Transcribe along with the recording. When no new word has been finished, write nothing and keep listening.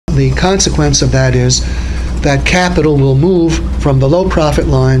the consequence of that is that capital will move from the low profit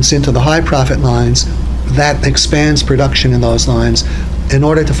lines into the high profit lines. That expands production in those lines. In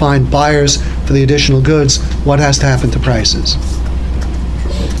order to find buyers for the additional goods, what has to happen to prices?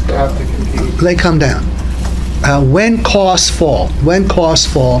 They have to compete. They come down. When costs fall,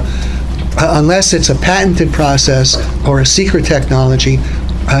 unless it's a patented process or a secret technology,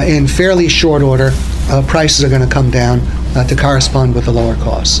 in fairly short order, prices are going to come down to correspond with the lower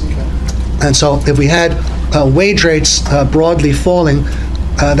costs. And so if we had wage rates broadly falling,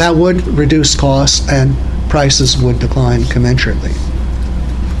 that would reduce costs and prices would decline commensurately.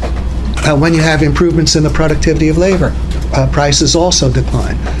 When you have improvements in the productivity of labor, prices also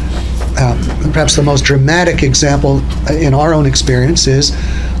decline. Perhaps the most dramatic example in our own experience is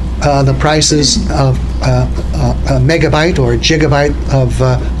the prices of a megabyte or a gigabyte of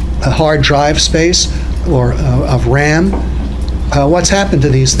hard drive space or of RAM. What's happened to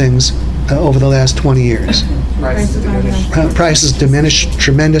these things over the last 20 years? Prices diminish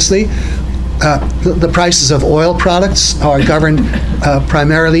tremendously. The prices of oil products are governed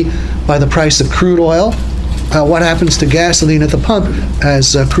primarily by the price of crude oil. What happens to gasoline at the pump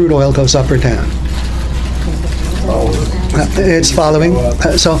as crude oil goes up or down? It's following.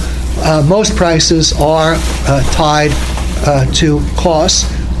 So most prices are tied to costs.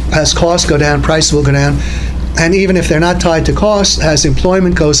 As costs go down, prices will go down. And even if they're not tied to costs, as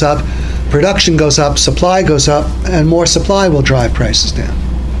employment goes up, production goes up, supply goes up, and more supply will drive prices down.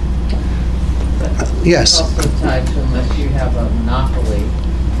 Yes? It's also tied to, unless you have a monopoly,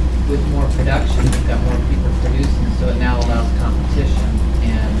 with more production, you've got more people producing, so it now allows competition.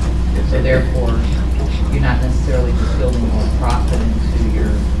 And so therefore, you're not necessarily just building more profit into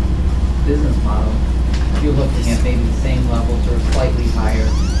your business model. You're looking at maybe the same levels or slightly higher,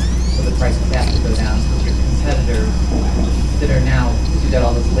 so the prices have to go down because your competitors that are now, you've got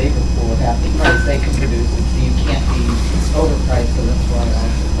all this labor pool at half the price they can produce, and so you can't be overpriced, so that's why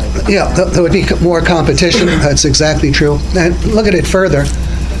also prices. Yeah, there would be more competition. That's exactly true. And look at it further.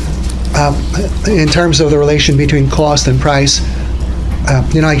 In terms of the relation between cost and price,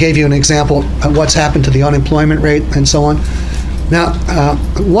 I gave you an example of what's happened to the unemployment rate and so on. Now,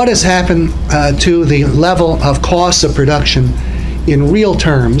 what has happened to the level of costs of production in real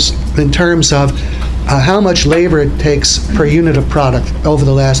terms, in terms of how much labor it takes per unit of product over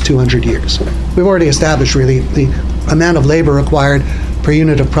the last 200 years? We've already established, really, the amount of labor required per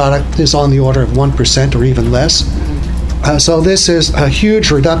unit of product is on the order of 1% or even less. So this is a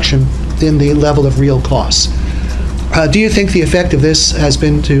huge reduction in the level of real costs. Do you think the effect of this has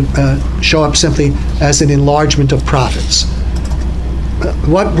been to show up simply as an enlargement of profits?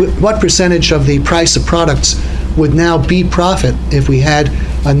 What percentage of the price of products would now be profit if we had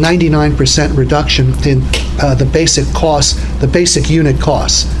a 99% reduction in the basic costs, the basic unit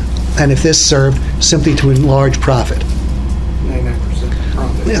costs, and if this served simply to enlarge profit? 99%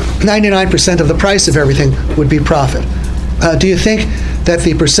 profit. Yeah, 99% of the price of everything would be profit. Do you think that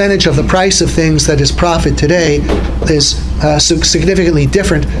the percentage of the price of things that is profit today is significantly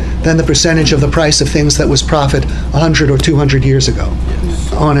different than the percentage of the price of things that was profit 100 or 200 years ago,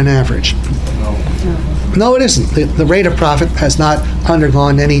 on an average? No, it isn't. The rate of profit has not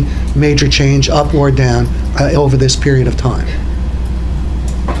undergone any major change up or down over this period of time.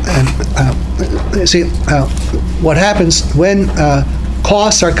 And see, what happens when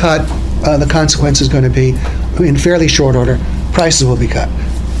costs are cut, the consequence is going to be, in fairly short order, prices will be cut.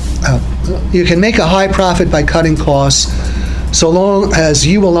 You can make a high profit by cutting costs so long as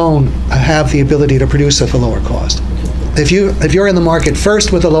you alone have the ability to produce at the lower cost. If you're in the market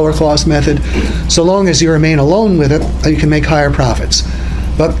first with a lower cost method, so long as you remain alone with it, you can make higher profits.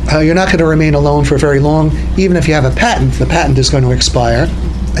 But you're not going to remain alone for very long. Even if you have a patent, the patent is going to expire.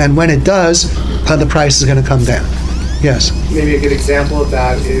 And when it does, the price is going to come down. Yes? Maybe a good example of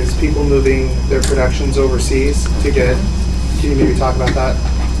that is people moving their productions overseas to get, can you maybe talk about that?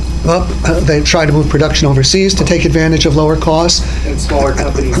 Well, they try to move production overseas to take advantage of lower costs. And smaller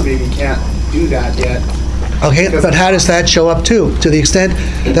companies maybe can't do that yet. Okay, but how does that show up too? To the extent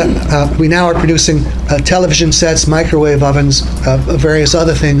that we now are producing television sets, microwave ovens, various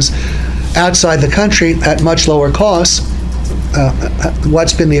other things outside the country at much lower costs,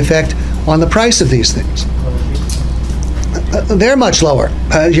 what's been the effect on the price of these things? They're much lower.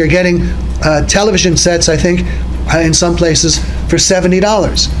 You're getting television sets, I think, in some places for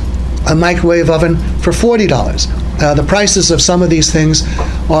 $70, a microwave oven for $40. The prices of some of these things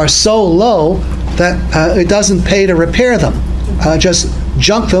are so low that it doesn't pay to repair them. Just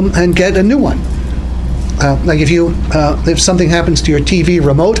junk them and get a new one. Like if something happens to your TV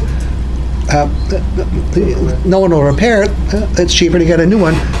remote, no one will repair it. It's cheaper to get a new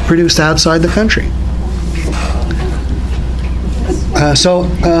one produced outside the country. So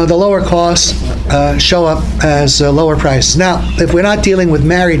the lower costs show up as lower prices. Now, if we're not dealing with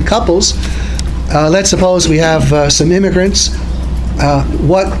married couples, let's suppose we have some immigrants.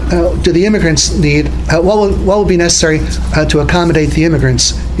 What do the immigrants need? What will be necessary to accommodate the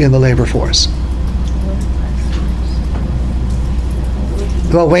immigrants in the labor force?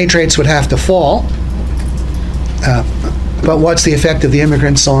 Well, wage rates would have to fall. But what's the effect of the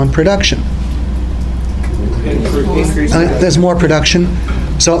immigrants on production? There's more production,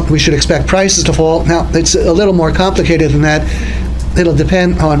 so we should expect prices to fall. Now, it's a little more complicated than that. It'll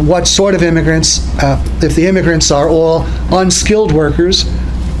depend on what sort of immigrants. If the immigrants are all unskilled workers,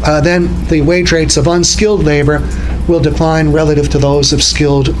 then the wage rates of unskilled labor will decline relative to those of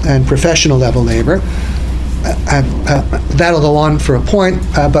skilled and professional level labor. That'll go on for a point,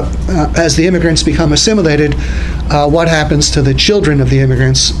 but as the immigrants become assimilated, what happens to the children of the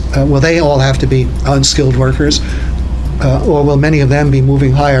immigrants? Will they all have to be unskilled workers, or will many of them be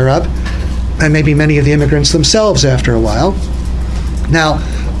moving higher up, and maybe many of the immigrants themselves after a while? Now,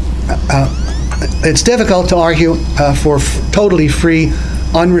 it's difficult to argue for totally free,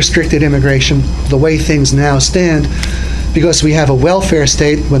 unrestricted immigration the way things now stand, because we have a welfare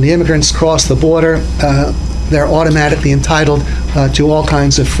state. When the immigrants cross the border, they're automatically entitled to all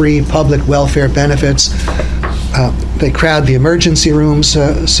kinds of free public welfare benefits. They crowd the emergency rooms,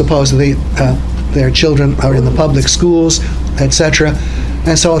 supposedly. Their children are in the public schools, etc.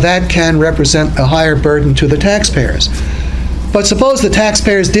 And so that can represent a higher burden to the taxpayers. But suppose the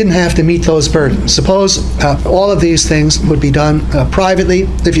taxpayers didn't have to meet those burdens. Suppose all of these things would be done privately.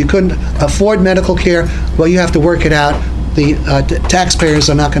 If you couldn't afford medical care, well, you have to work it out. The taxpayers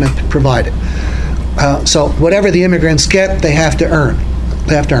are not going to provide it. So whatever the immigrants get, they have to earn.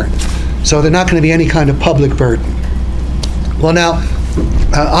 They have to earn. So they're not going to be any kind of public burden. Well, now,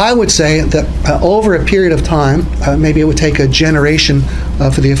 I would say that over a period of time, maybe it would take a generation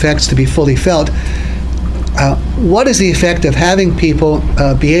for the effects to be fully felt. What is the effect of having people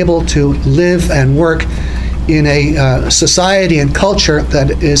be able to live and work in a society and culture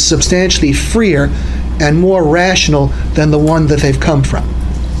that is substantially freer and more rational than the one that they've come from,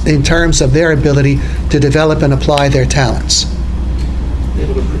 in terms of their ability to develop and apply their talents?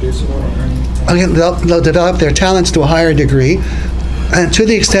 Able to produce more. Again, they'll develop their talents to a higher degree, and to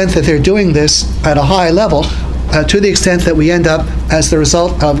the extent that they're doing this at a high level, to the extent that we end up, as the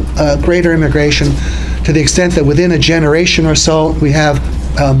result of greater immigration, to the extent that within a generation or so we have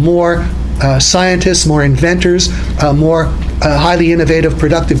more scientists, more inventors, more highly innovative,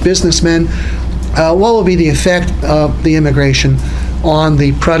 productive businessmen, what will be the effect of the immigration on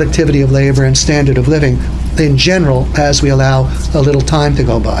the productivity of labor and standard of living in general as we allow a little time to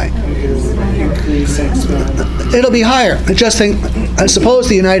go by? It'll be higher. Just think, suppose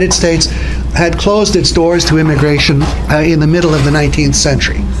the United States had closed its doors to immigration in the middle of the 19th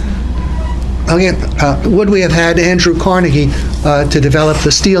century. Again, would we have had Andrew Carnegie to develop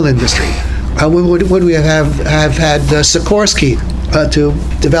the steel industry? Would we have had Sikorsky to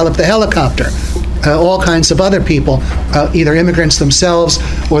develop the helicopter? All kinds of other people, either immigrants themselves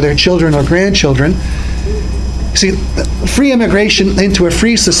or their children or grandchildren. See, free immigration into a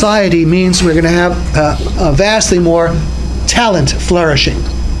free society means we're going to have vastly more talent flourishing.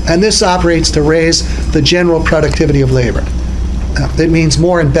 And this operates to raise the general productivity of labor. It means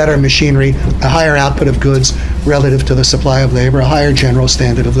more and better machinery, a higher output of goods relative to the supply of labor, a higher general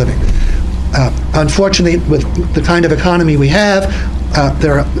standard of living. Unfortunately, with the kind of economy we have,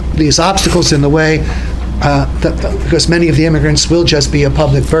 there are these obstacles in the way because many of the immigrants will just be a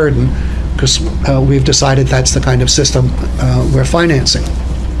public burden because we've decided that's the kind of system we're financing.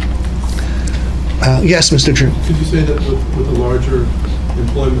 Yes, Mr. Drew. Could you say that with a larger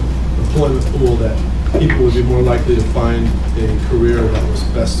employment pool that people would be more likely to find a career that was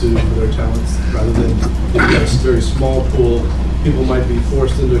best suited for their talents rather than if you have a very small pool, people might be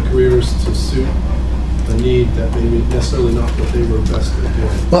forced into careers to suit a need that maybe necessarily not what they were best at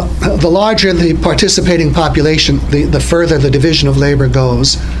doing? Well, the larger the participating population, the further the division of labor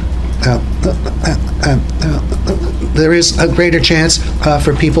goes. There is a greater chance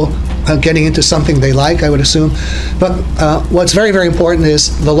for people getting into something they like, I would assume. But what's very, very important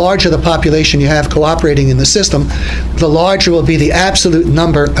is the larger the population you have cooperating in the system, the larger will be the absolute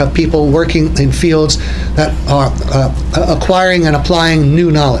number of people working in fields that are acquiring and applying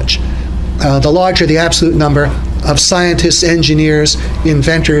new knowledge. The larger the absolute number of scientists, engineers,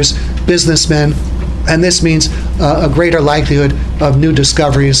 inventors, businessmen, and this means a greater likelihood of new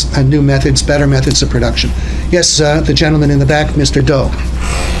discoveries and new methods, better methods of production. Yes, the gentleman in the back, Mr. Doe.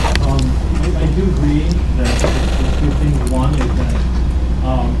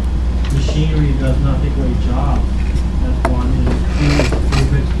 machinery does not take away jobs. That's one. And two,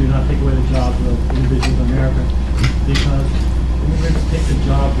 immigrants do not take away the jobs of individuals in America because immigrants take the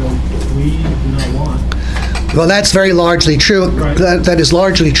jobs that we do not want. Well, that's very largely true. Right. That is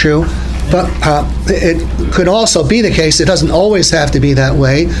largely true. But it could also be the case, it doesn't always have to be that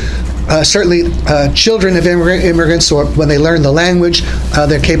way. Certainly, children of immigrants, or when they learn the language,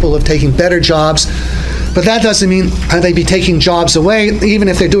 they're capable of taking better jobs. But that doesn't mean they'd be taking jobs away. Even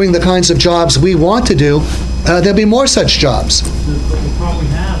if they're doing the kinds of jobs we want to do, there'll be more such jobs. The problem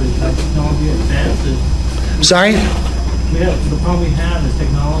we have is that technology advances. Sorry? The problem we have is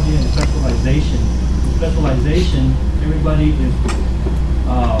technology and specialization. In specialization, everybody is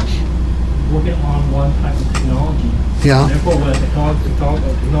working on one type of technology. Yeah. Therefore, when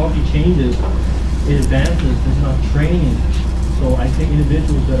technology changes, it advances. There's not training. So I think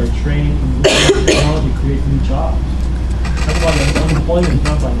individuals that are trained in technology create new jobs. That's why the unemployment is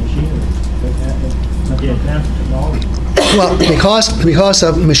not by machinery, but the advance of technology. Well, because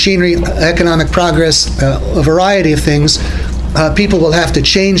of machinery, economic progress, a variety of things, people will have to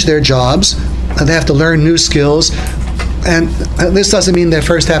change their jobs. They have to learn new skills. And this doesn't mean they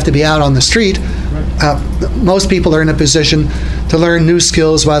first have to be out on the street. Most people are in a position to learn new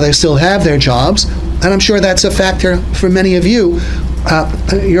skills while they still have their jobs. And I'm sure that's a factor for many of you.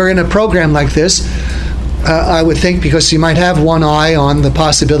 You're in a program like this, I would think, because you might have one eye on the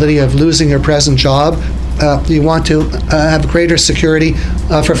possibility of losing your present job. You want to have greater security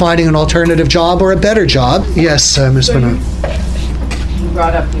for finding an alternative job or a better job. Yes, Ms. Bernard. You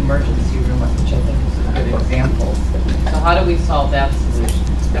brought up the emergency room, which I think is a good example. So how do we solve that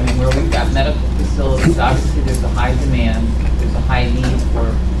solution? I mean, where we've got medical facilities, obviously there's a high demand, there's a high need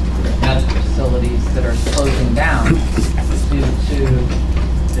for medical facilities that are closing down due to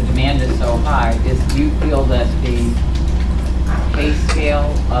the demand is so high. Do you feel that the pay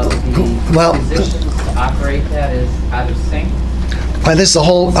scale of the physicians to operate that is out of sync? This is a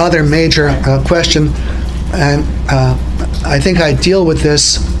whole other major question, and I think I deal with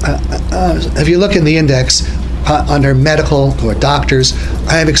this. If you look in the index under medical or doctors,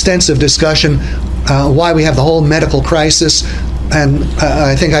 I have extensive discussion why we have the whole medical crisis, and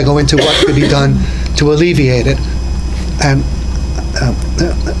I think I go into what could be done to alleviate it. And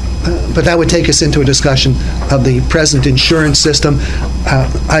but that would take us into a discussion of the present insurance system.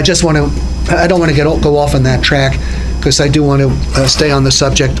 I don't want to go off on that track, because I do want to stay on the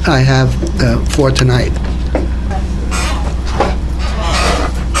subject I have for tonight.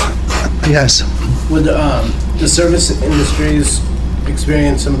 Yes. Would the service industries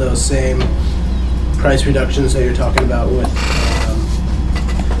experience some of those same price reductions that you're talking about with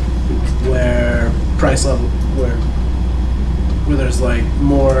where price level, where there's like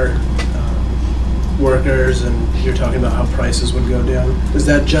more workers, and you're talking about how prices would go down? Is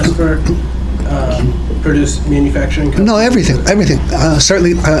that just for manufacturing companies? No, everything.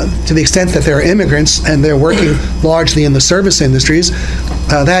 Certainly, to the extent that there are immigrants and they're working largely in the service industries,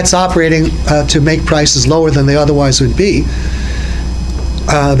 that's operating to make prices lower than they otherwise would be.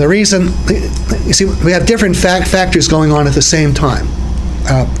 The reason, you see, we have different factors going on at the same time.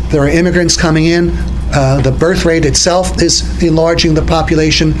 There are immigrants coming in. The birth rate itself is enlarging the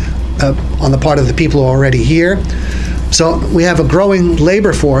population on the part of the people who are already here. So we have a growing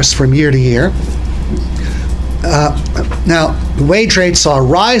labor force from year to year. Now, wage rates are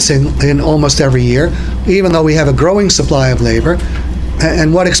rising in almost every year, even though we have a growing supply of labor.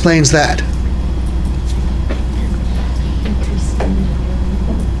 And what explains that? Increased standard of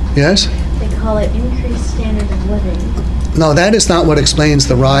living. Yes? They call it increased standard of living. No, that is not what explains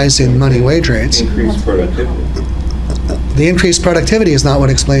the rise in money wage rates. Increased productivity. The increased productivity is not what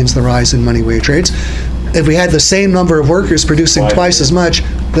explains the rise in money wage rates. If we had the same number of workers producing twice as much,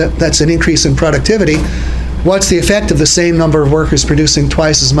 that's an increase in productivity. What's the effect of the same number of workers producing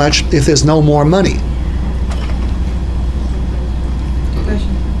twice as much if there's no more money?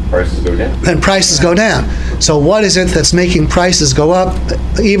 Prices go down. Then prices go down. So what is it that's making prices go up,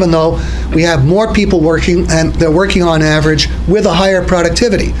 even though we have more people working, and they're working on average with a higher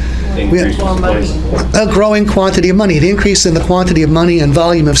productivity? Increased supply. A growing quantity of money. The increase in the quantity of money and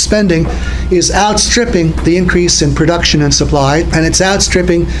volume of spending is outstripping the increase in production and supply, and it's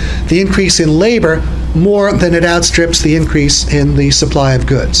outstripping the increase in labor more than it outstrips the increase in the supply of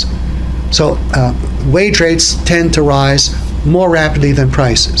goods. So wage rates tend to rise more rapidly than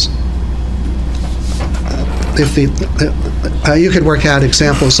prices. You could work out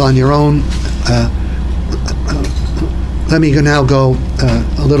examples on your own. Let me now go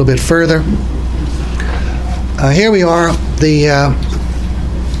a little bit further. Here we are. The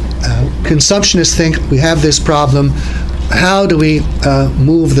consumptionists think we have this problem how do we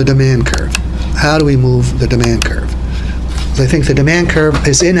move the demand curve? How do we move the demand curve? I think the demand curve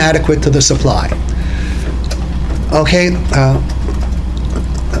is inadequate to the supply. Okay,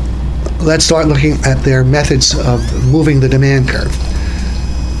 let's start looking at their methods of moving the demand curve.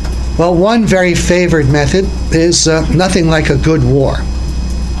 Well, one very favored method is nothing like a good war.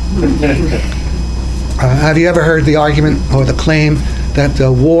 Have you ever heard the argument or the claim that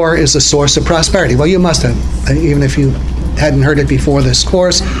war is a source of prosperity? Well, you must have, even if you hadn't heard it before this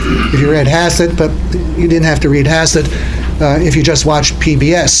course. If you read Hazlitt, but you didn't have to read Hazlitt. If you just watched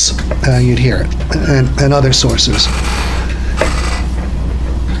PBS, you'd hear it, and other sources.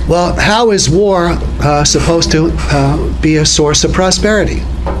 Well, how is war supposed to be a source of prosperity?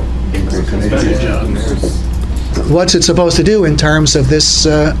 What's it supposed to do in terms of this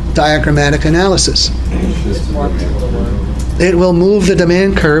diagrammatic analysis? It will move the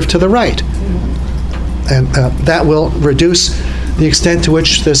demand curve to the right. And that will reduce the extent to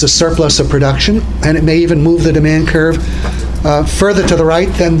which there's a surplus of production, and it may even move the demand curve further to the right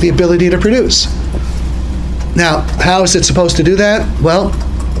than the ability to produce. Now, how is it supposed to do that? Well,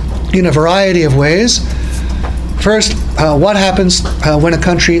 in a variety of ways. First, what happens when a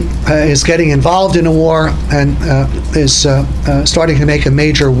country is getting involved in a war and is starting to make a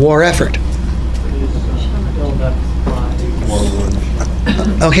major war effort?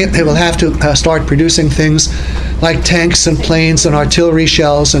 Okay, they will have to start producing things like tanks and planes and artillery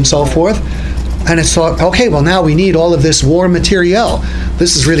shells and so forth. And it's thought, okay, well, now we need all of this war materiel.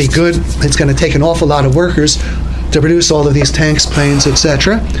 This is really good. It's going to take an awful lot of workers to produce all of these tanks, planes,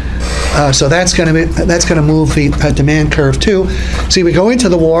 etc. So that's going to move the demand curve too. See, we go into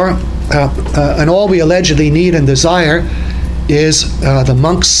the war, and all we allegedly need and desire is the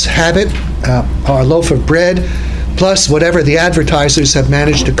monk's habit, our loaf of bread, plus whatever the advertisers have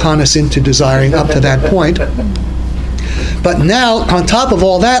managed to con us into desiring up to that point. But now, on top of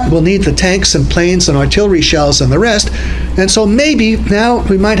all that, we'll need the tanks and planes and artillery shells and the rest, and so maybe now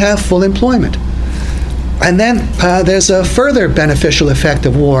we might have full employment. And then there's a further beneficial effect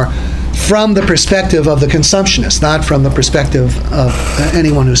of war from the perspective of the consumptionist, not from the perspective of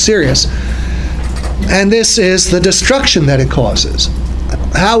anyone who's serious. And this is the destruction that it causes.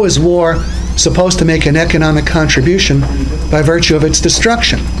 How is war supposed to make an economic contribution by virtue of its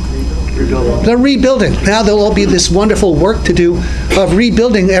destruction? The rebuilding. Now there'll all be this wonderful work to do of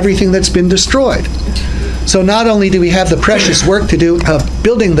rebuilding everything that's been destroyed. So not only do we have the precious work to do of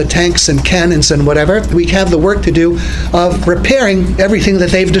building the tanks and cannons and whatever, we have the work to do of repairing everything that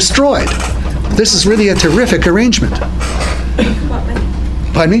they've destroyed. This is really a terrific arrangement. What money?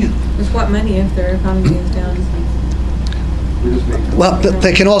 Pardon me? With what money if their economy is down? Well,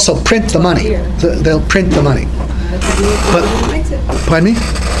 they can also print the money. They'll print the money. But, pardon me?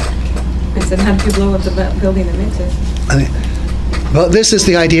 I said, how do you blow up the building that makes it? Well, this is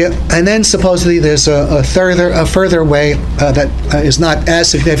the idea, and then supposedly there's a further way that is not as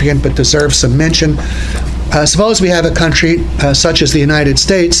significant but deserves some mention. Suppose we have a country such as the United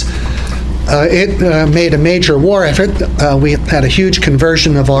States. It made a major war effort. We had a huge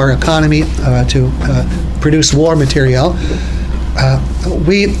conversion of our economy to produce war material.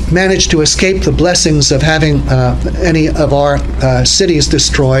 We managed to escape the blessings of having any of our cities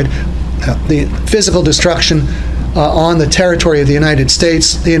destroyed. The physical destruction on the territory of the United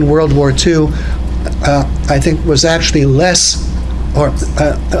States in World War II, I think, was actually less, or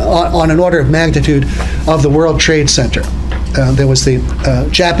on an order of magnitude, of the World Trade Center. There was the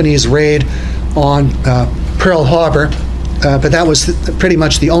Japanese raid on Pearl Harbor, but that was pretty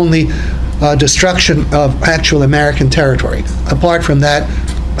much the only destruction of actual American territory. Apart from that,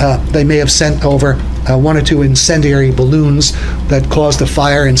 they may have sent over one or two incendiary balloons that caused a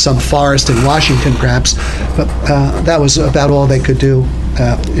fire in some forest in Washington, perhaps, but that was about all they could do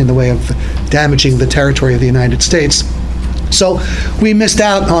in the way of damaging the territory of the United States. So we missed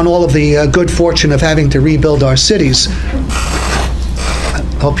out on all of the good fortune of having to rebuild our cities. I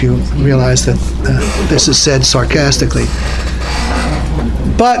hope you realize that this is said sarcastically.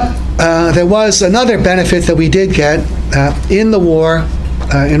 But there was another benefit that we did get in the war.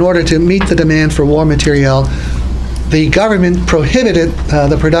 In order to meet the demand for war materiel, the government prohibited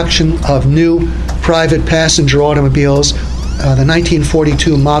the production of new private passenger automobiles. The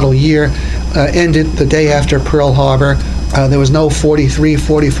 1942 model year ended the day after Pearl Harbor. There was no 43,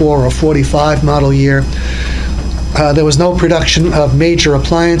 44, or 45 model year. There was no production of major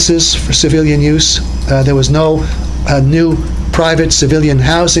appliances for civilian use. There was no new private civilian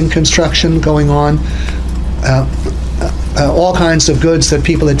housing construction going on. All kinds of goods that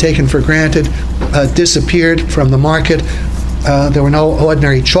people had taken for granted disappeared from the market. There were no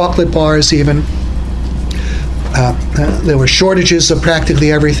ordinary chocolate bars even. There were shortages of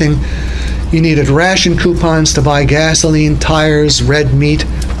practically everything. You needed ration coupons to buy gasoline, tires, red meat.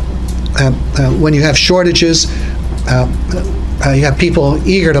 When you have shortages, you have people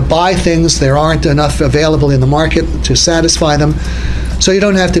eager to buy things. There aren't enough available in the market to satisfy them. So you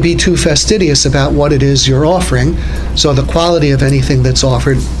don't have to be too fastidious about what it is you're offering. So the quality of anything that's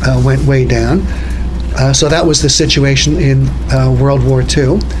offered went way down. So that was the situation in World War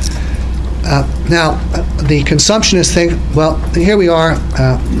II. Now, the consumptionists think, well, here we are.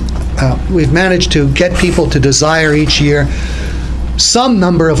 We've managed to get people to desire each year some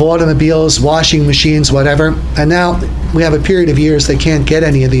number of automobiles, washing machines, whatever, and now we have a period of years they can't get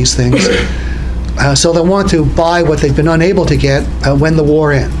any of these things. So they want to buy what they've been unable to get when the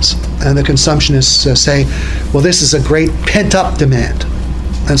war ends. And the consumptionists say, well, this is a great pent-up demand.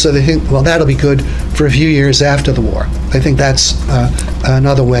 And so they think, well, that'll be good for a few years after the war. They think that's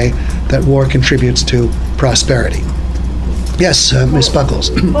another way that war contributes to prosperity. Yes, Ms.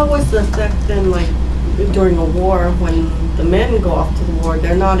 Buckles. What was the effect then, like, during a war, when the men go off to the war,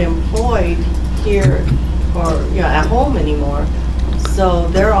 they're not employed here or at home anymore, so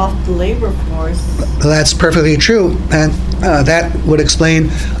they're off the labor force. That's perfectly true, and that would explain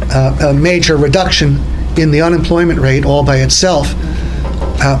a major reduction in the unemployment rate all by itself.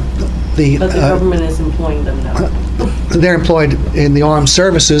 But the government is employing them now. They're employed in the armed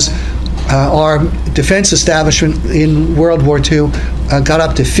services. Our defense establishment in World War II got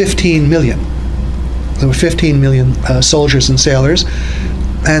up to 15 million. There were 15 million soldiers and sailors.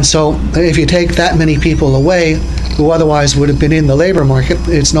 And so if you take that many people away who otherwise would have been in the labor market,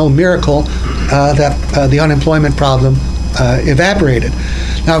 it's no miracle that the unemployment problem evaporated.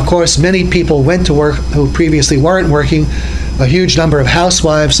 Now, of course, many people went to work who previously weren't working. A huge number of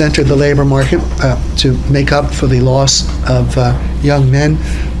housewives entered the labor market to make up for the loss of young men.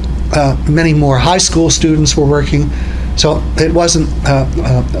 Many more high school students were working. So it wasn't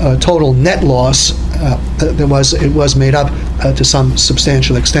a total net loss. It was made up to some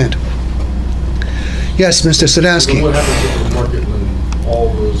substantial extent. Yes, Mr. Sadowski. What happens with the market when all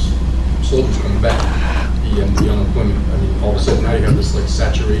those soldiers come back, the unemployment? I mean, all of a sudden now you have this like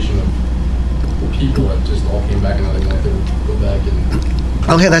saturation of people that just all came back and now they want to go back and.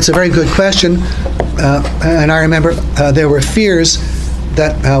 Okay, that's a very good question. And I remember there were fears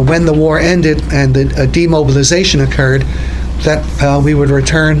that when the war ended and the demobilization occurred, that we would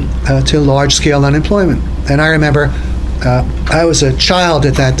return to large-scale unemployment. And I remember I was a child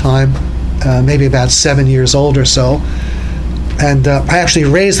at that time, maybe about 7 years old or so, and I actually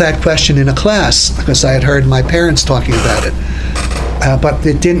raised that question in a class because I had heard my parents talking about it. But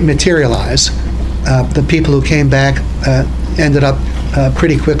it didn't materialize. The people who came back ended up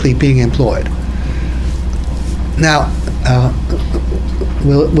pretty quickly being employed. Now,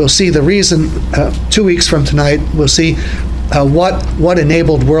 we'll see the reason 2 weeks from tonight. We'll see what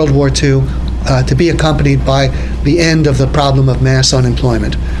enabled World War II to be accompanied by the end of the problem of mass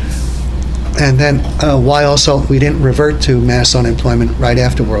unemployment. And then why also we didn't revert to mass unemployment right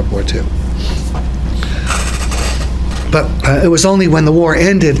after World War II. But it was only when the war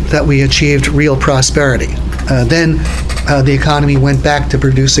ended that we achieved real prosperity. Then the economy went back to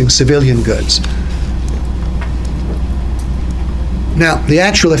producing civilian goods. Now, the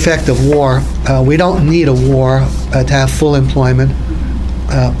actual effect of war, we don't need a war to have full employment.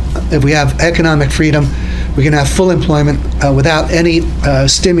 If we have economic freedom, we can have full employment without any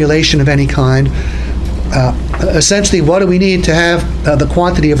stimulation of any kind. Essentially, what do we need to have the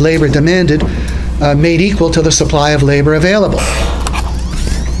quantity of labor demanded made equal to the supply of labor available?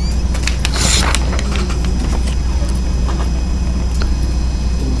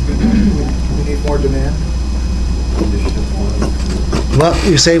 We need more demand. Well,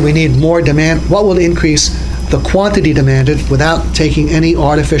 you say we need more demand. What will increase the quantity demanded without taking any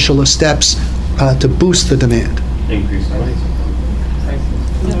artificial steps to boost the demand? Increase prices.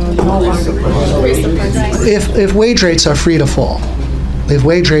 If wage rates are free to fall. If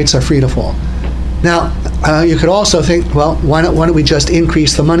wage rates are free to fall. Now, you could also think, well, why don't we just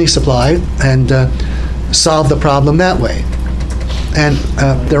increase the money supply and solve the problem that way? And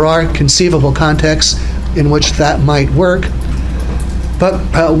there are conceivable contexts in which that might work. But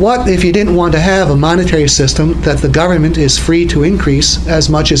what if you didn't want to have a monetary system that the government is free to increase as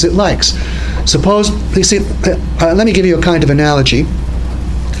much as it likes? Suppose, you see, let me give you a kind of analogy.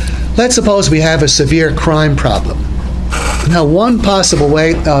 Let's suppose we have a severe crime problem. Now, one possible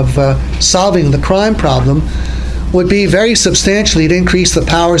way of solving the crime problem would be very substantially to increase the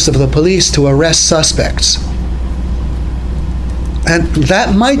powers of the police to arrest suspects. And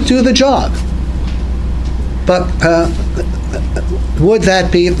that might do the job. But would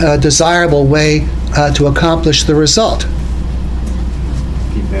that be a desirable way to accomplish the result.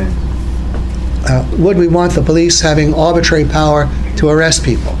 Would we want the police having arbitrary power to arrest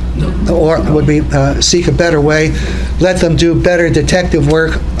people? Or would we seek a better way, let them do better detective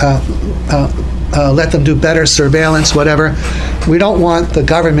work, let them do better surveillance, whatever? We don't want the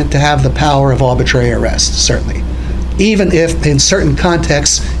government to have the power of arbitrary arrest, certainly, even if in certain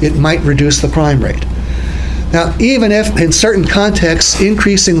contexts it might reduce the crime rate. Now, even if in certain contexts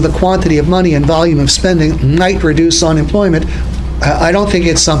increasing the quantity of money and volume of spending might reduce unemployment, I don't think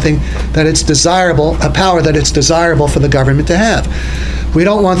it's something that it's desirable, a power that it's desirable for the government to have. We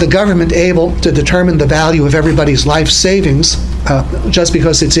don't want the government able to determine the value of everybody's life savings just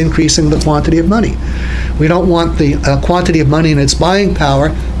because it's increasing the quantity of money. We don't want the quantity of money and its buying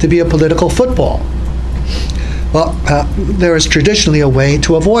power to be a political football. Well, there is traditionally a way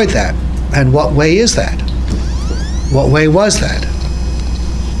to avoid that. And what way is that? What way was that?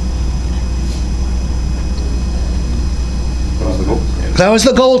 That was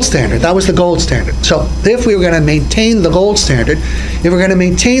the gold standard. That was the gold standard. So if we were going to maintain the gold standard,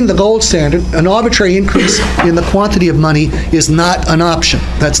 an arbitrary increase in the quantity of money is not an option.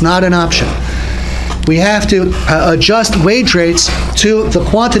 That's not an option. We have to adjust wage rates to the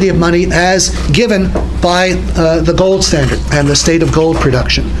quantity of money as given by the gold standard and the state of gold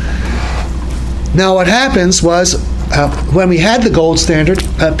production. Now what happens was, when we had the gold standard,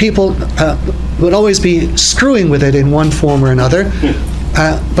 people would always be screwing with it in one form or another,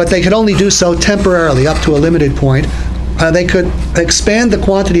 but they could only do so temporarily, up to a limited point. They could expand the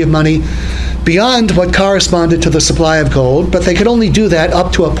quantity of money beyond what corresponded to the supply of gold, but they could only do that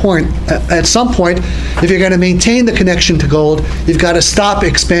up to a point. At some point, if you're going to maintain the connection to gold, you've got to stop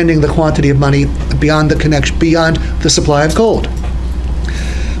expanding the quantity of money beyond the connection, beyond the supply of gold.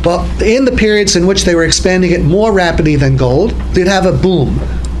 Well, in the periods in which they were expanding it more rapidly than gold, they'd have a boom.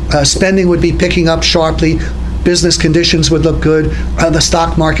 Spending would be picking up sharply, business conditions would look good, the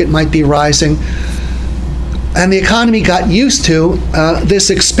stock market might be rising, and the economy got used to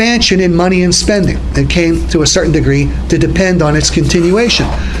this expansion in money and spending. It came to a certain degree to depend on its continuation.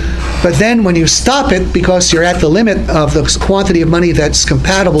 But then when you stop it because you're at the limit of the quantity of money that's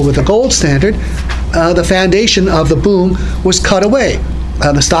compatible with the gold standard, the foundation of the boom was cut away.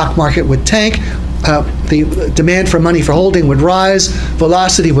 The stock market would tank, the demand for money for holding would rise,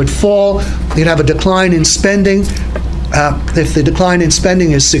 velocity would fall, you'd have a decline in spending. If the decline in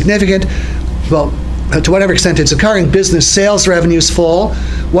spending is significant, well, to whatever extent it's occurring, business sales revenues fall.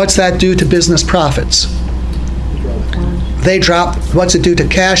 What's that do to business profits? They drop. What's it do to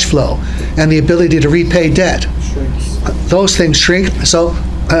cash flow and the ability to repay debt? Those things shrink. So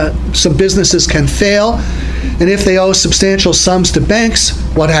some businesses can fail, and if they owe substantial sums to banks,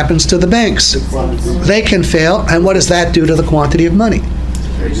 what happens to the banks? They can fail, and what does that do to the quantity of money?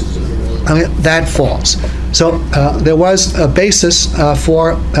 That falls. So there was a basis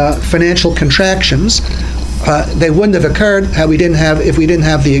for financial contractions. They wouldn't have occurred if we didn't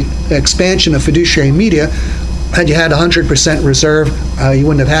have the expansion of fiduciary media. Had you had 100% reserve, you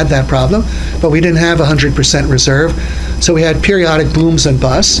wouldn't have had that problem. But we didn't have 100% reserve, so we had periodic booms and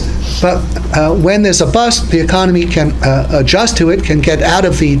busts. But when there's a bust, the economy can adjust to it, can get out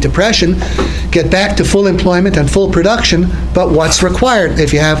of the depression, get back to full employment and full production. But what's required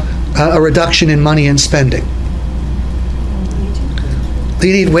if you have a reduction in money and spending?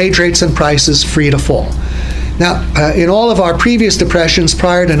 You need wage rates and prices free to fall. Now, in all of our previous depressions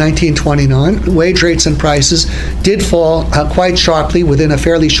prior to 1929, wage rates and prices did fall quite sharply within a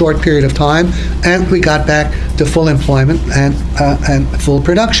fairly short period of time, and we got back to full employment and full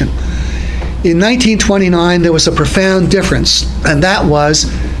production. In 1929, there was a profound difference, and that was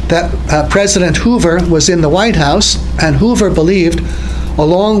that President Hoover was in the White House, and Hoover believed,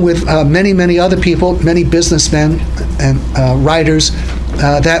 along with many other people, many businessmen and writers,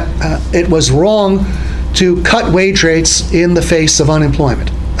 that it was wrong to cut wage rates in the face of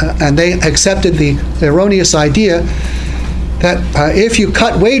unemployment. And they accepted the erroneous idea that if you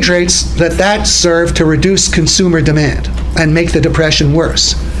cut wage rates, that served to reduce consumer demand and make the depression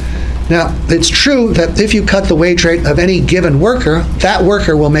worse. Now, it's true that if you cut the wage rate of any given worker, that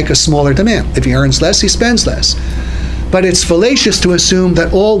worker will make a smaller demand. If he earns less, he spends less. But it's fallacious to assume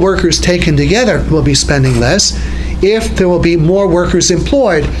that all workers taken together will be spending less if there will be more workers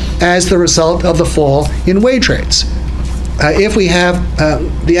employed as the result of the fall in wage rates. If we have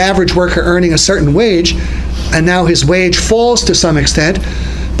the average worker earning a certain wage, and now his wage falls to some extent,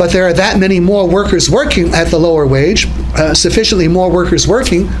 but there are that many more workers working at the lower wage, sufficiently more workers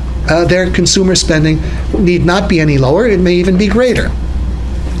working, their consumer spending need not be any lower, it may even be greater.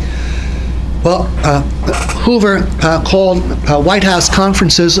 Well, Hoover called White House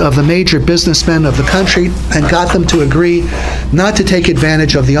conferences of the major businessmen of the country and got them to agree not to take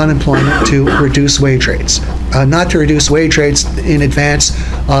advantage of the unemployment to reduce wage rates, not to reduce wage rates in advance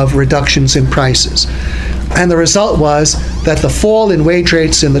of reductions in prices. And the result was that the fall in wage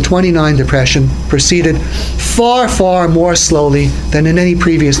rates in the '29 depression proceeded far, far more slowly than in any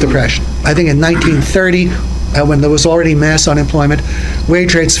previous depression. I think in 1930, when there was already mass unemployment,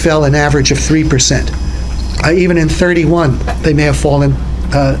 wage rates fell an average of 3%. Even in '31, they may have fallen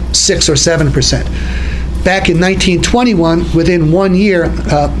 6 or 7%. Back in 1921, within 1 year,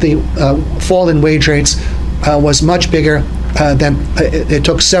 the fall in wage rates was much bigger than it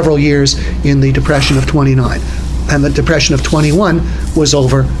took several years in the Depression of '29. And the Depression of '21 was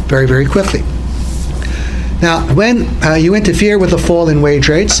over very, very quickly. Now, when you interfere with the fall in wage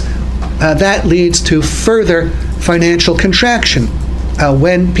rates, that leads to further financial contraction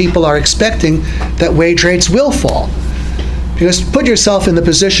when people are expecting that wage rates will fall. Because put yourself in the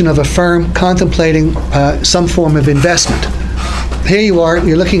position of a firm contemplating some form of investment. Here you are,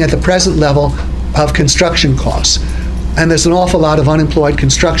 you're looking at the present level of construction costs, and there's an awful lot of unemployed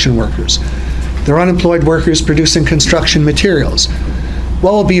construction workers. There are unemployed workers producing construction materials.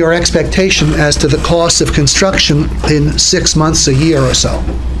 What will be your expectation as to the cost of construction in 6 months, a year or so?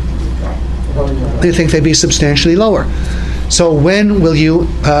 Do you think they'd be substantially lower? So when will you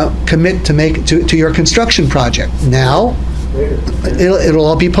commit to your construction project? Now? It'll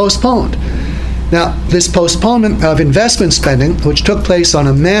all be postponed. Now, this postponement of investment spending, which took place on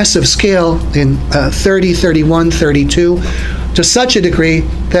a massive scale in 30, 31, 32, to such a degree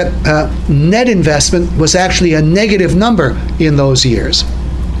that net investment was actually a negative number in those years.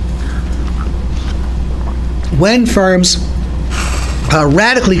 When firms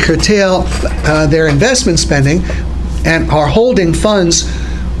radically curtail their investment spending and are holding funds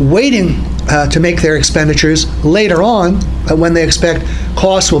waiting to make their expenditures later on when they expect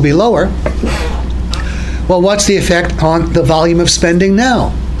costs will be lower, well, what's the effect on the volume of spending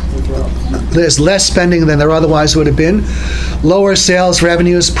now? There's less spending than there otherwise would have been, lower sales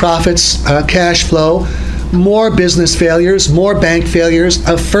revenues, profits, cash flow, more business failures, more bank failures,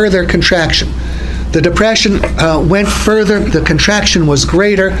 a further contraction. The Depression went further, the contraction was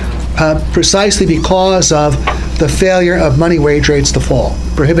greater, precisely because of the failure of money wage rates to fall,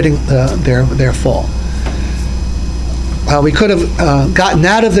 prohibiting their fall. We could have gotten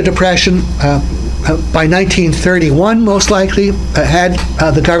out of the Depression by 1931, most likely, had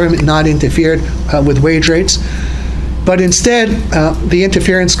the government not interfered with wage rates. But instead, the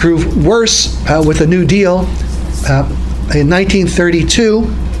interference grew worse with the New Deal. In 1932,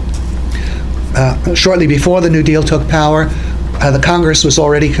 shortly before the New Deal took power, the Congress was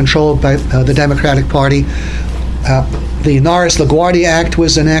already controlled by the Democratic Party. The Norris-LaGuardia Act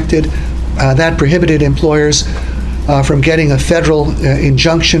was enacted. That prohibited employers from getting a federal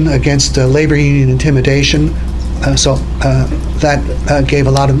injunction against labor union intimidation. So that gave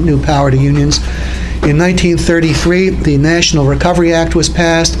a lot of new power to unions. In 1933, the National Recovery Act was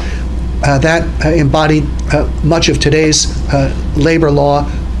passed. That embodied much of today's labor law.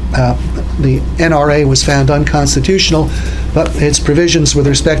 The NRA was found unconstitutional, but its provisions with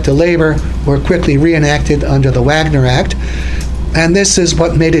respect to labor were quickly reenacted under the Wagner Act. And this is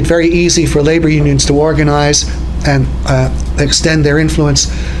what made it very easy for labor unions to organize and extend their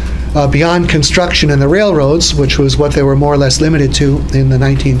influence beyond construction and the railroads, which was what they were more or less limited to in the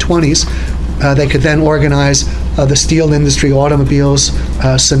 1920s. They could then organize the steel industry, automobiles,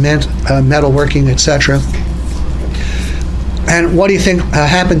 cement, metalworking, etc. And what do you think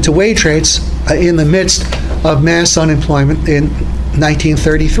happened to wage rates in the midst of mass unemployment in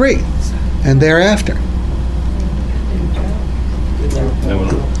 1933 and thereafter?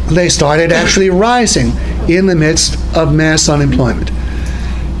 They started actually rising in the midst of mass unemployment.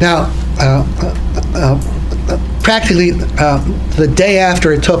 Now, practically the day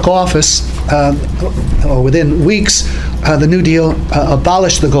after it took office, or within weeks, the New Deal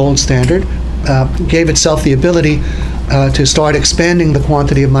abolished the gold standard, gave itself the ability to start expanding the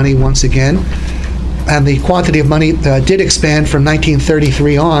quantity of money once again. And the quantity of money did expand from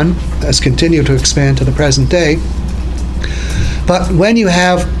 1933 on, has continued to expand to the present day. But when you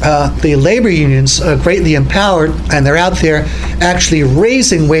have the labor unions greatly empowered and they're out there actually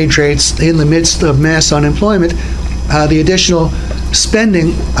raising wage rates in the midst of mass unemployment, the additional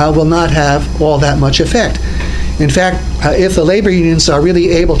spending will not have all that much effect. In fact, if the labor unions are really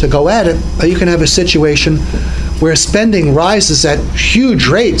able to go at it, you can have a situation where spending rises at huge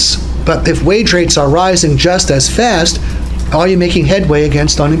rates, but if wage rates are rising just as fast, are you making headway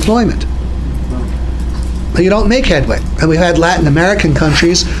against unemployment? you don't make headway. And we've had Latin American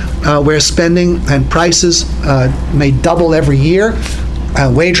countries where spending and prices may double every year.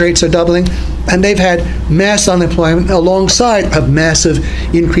 Wage rates are doubling, and they've had mass unemployment alongside of massive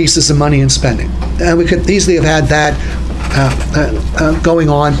increases in money and spending. And we could easily have had that going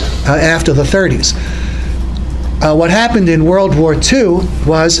on after the 30s. What happened in World War II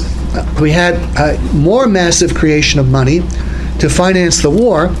was we had more massive creation of money to finance the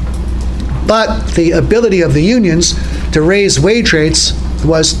war, but the ability of the unions to raise wage rates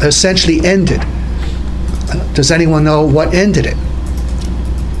was essentially ended. Does anyone know what ended it?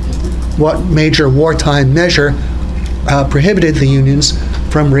 What major wartime measure prohibited the unions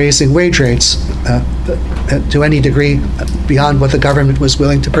from raising wage rates to any degree beyond what the government was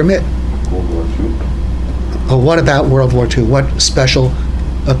willing to permit? World War II. Well, what about World War II? What special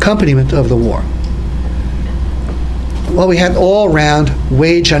accompaniment of the war? Well, we had all-round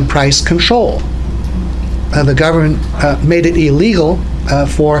wage and price control. The government made it illegal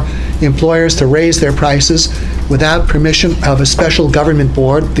for employers to raise their prices without permission of a special government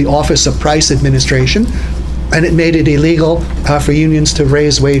board, the Office of Price Administration, and it made it illegal for unions to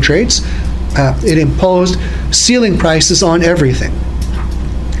raise wage rates. It imposed ceiling prices on everything.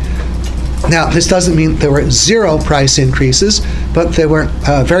 Now, this doesn't mean there were zero price increases, but they were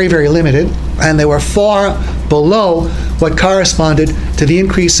very, very limited, and they were far below what corresponded to the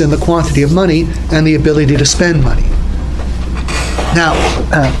increase in the quantity of money and the ability to spend money. Now,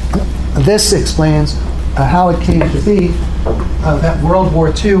 this explains how it came to be that World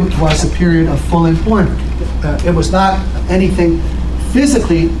War II was a period of full employment. It was not anything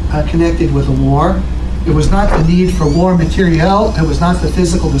physically connected with the war. It was not the need for war materiel. It was not the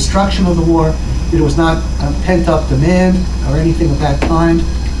physical destruction of the war. It was not pent-up demand or anything of that kind.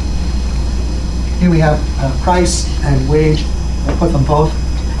 Here we have price and wage. I put them both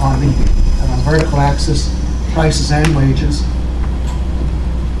on the vertical axis, prices and wages.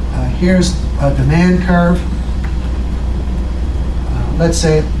 Here's a demand curve. Let's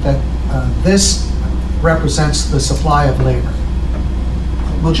say that this represents the supply of labor.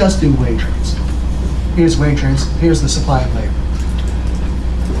 We'll just do wage rates. Here's wage rates, here's the supply of labor.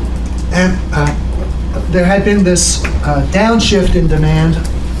 And there had been this downshift in demand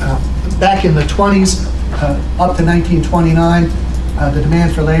back in the 20s, up to 1929. The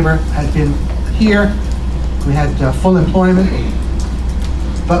demand for labor had been here. We had full employment.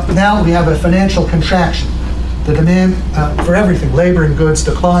 But now we have a financial contraction. The demand for everything, labor and goods,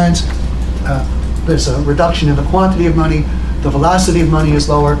 declines. There's a reduction in the quantity of money. The velocity of money is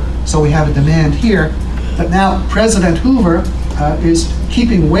lower, so we have a demand here. But now President Hoover is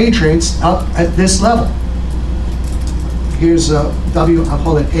keeping wage rates up at this level. Here's W, I'll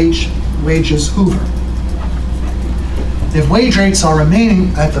call it H, wages Hoover. If wage rates are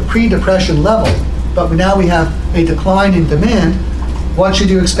remaining at the pre-depression level, but now we have a decline in demand, what should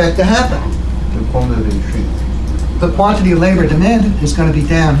you expect to happen? The quantity of labor demanded is going to be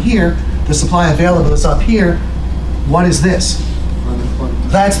down here. The supply available is up here. What is this?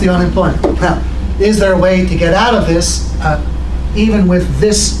 That's the unemployment. Now, is there a way to get out of this even with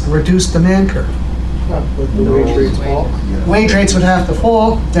this reduced demand curve? With the wage rates fall? Wage rates would have to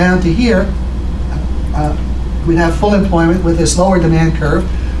fall down to here. We'd have full employment with this lower demand curve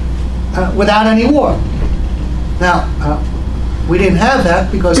without any war. Now, we didn't have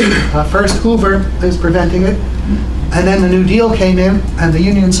that because first Hoover is preventing it, and then the New Deal came in, and the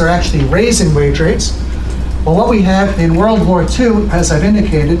unions are actually raising wage rates. Well, what we had in World War II, as I've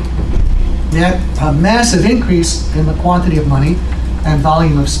indicated, we had a massive increase in the quantity of money and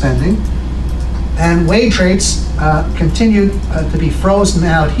volume of spending, and wage rates continued to be frozen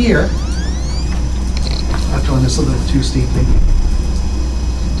out here. I'm doing this a little too steeply.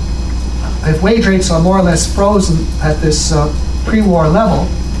 If wage rates are more or less frozen at this pre-war level,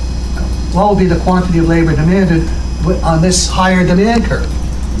 what will be the quantity of labor demanded on this higher demand curve?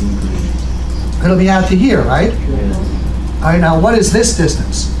 It'll be out to here, right? Yes. All right, now what is this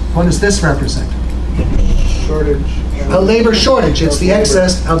distance? What does this represent? Shortage. A labor shortage. It's the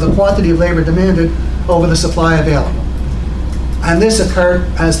excess of the quantity of labor demanded over the supply available. And this occurred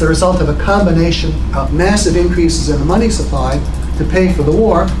as the result of a combination of massive increases in the money supply to pay for the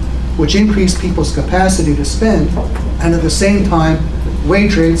war, which increased people's capacity to spend, and at the same time,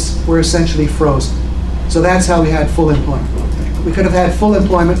 wage rates were essentially frozen. So that's how we had full employment. We could have had full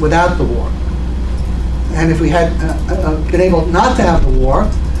employment without the war. And if we had been able not to have the war,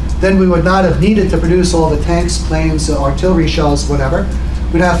 then we would not have needed to produce all the tanks, planes, artillery shells, whatever.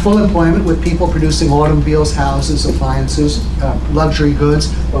 We'd have full employment with people producing automobiles, houses, appliances, luxury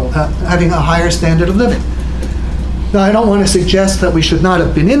goods, having a higher standard of living. Now, I don't want to suggest that we should not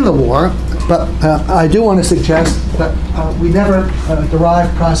have been in the war, but I do want to suggest that we never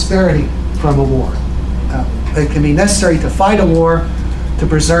derive prosperity from a war. It can be necessary to fight a war to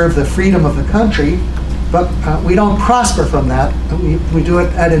preserve the freedom of the country, but we don't prosper from that. We do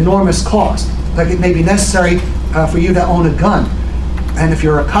it at enormous cost. Like it may be necessary for you to own a gun, and if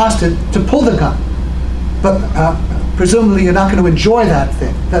you're accosted, to pull the gun. But presumably you're not going to enjoy that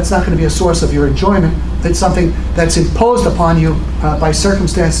thing. That's not going to be a source of your enjoyment. It's something that's imposed upon you by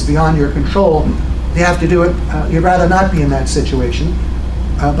circumstances beyond your control. You have to do it. You'd rather not be in that situation.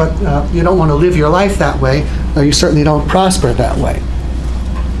 But you don't want to live your life that way. You certainly don't prosper that way.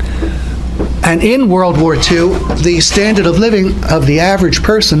 And in World War II, the standard of living of the average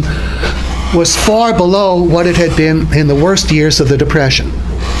person was far below what it had been in the worst years of the Depression.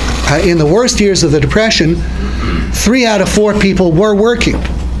 In the worst years of the Depression, 3 out of 4 people were working.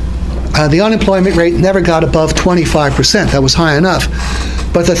 The unemployment rate never got above 25%. That was high enough.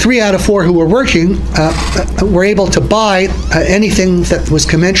 But the 3 out of 4 who were working were able to buy anything that was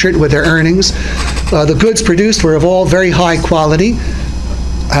commensurate with their earnings. The goods produced were of all very high quality.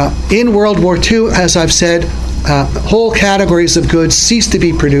 In World War II, as I've said, whole categories of goods ceased to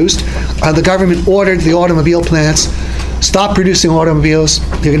be produced. The government ordered the automobile plants, stop producing automobiles.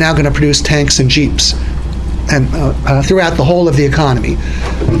 You're now going to produce tanks and jeeps, and throughout the whole of the economy.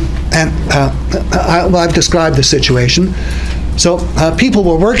 And I've described the situation. So people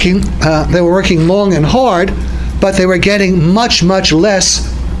were working. They were working long and hard, but they were getting much, much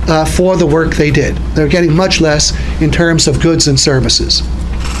less for the work they did. They were getting much less in terms of goods and services.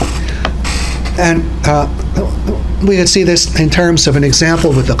 And we could see this in terms of an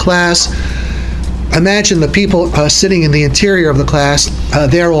example with the class. Imagine the people sitting in the interior of the class,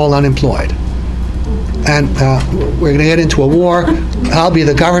 they're all unemployed. And we're going to get into a war. I'll be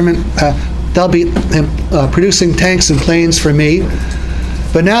the government. They'll be producing tanks and planes for me.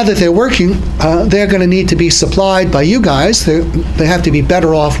 But now that they're working, they're going to need to be supplied by you guys. They have to be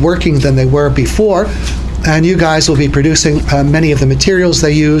better off working than they were before. And you guys will be producing many of the materials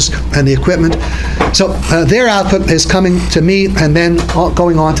they use and the equipment. So their output is coming to me and then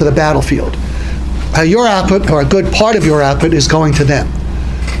going on to the battlefield. Your output, or a good part of your output, is going to them.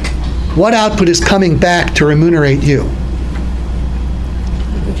 What output is coming back to remunerate you?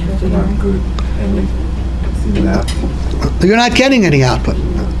 You're not getting any output.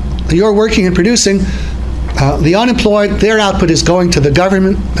 You're working and producing. The unemployed, their output is going to the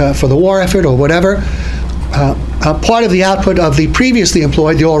government for the war effort or whatever. Part of the output of the previously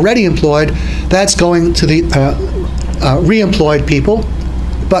employed, the already employed, that's going to the re-employed people,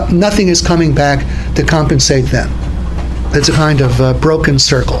 but nothing is coming back to compensate them. It's a kind of broken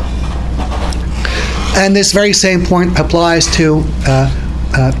circle. And this very same point applies to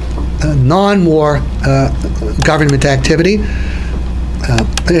non-war government activity.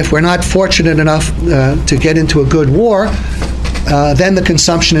 If we're not fortunate enough to get into a good war, then the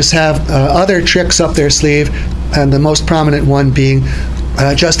consumptionists have other tricks up their sleeve, and the most prominent one being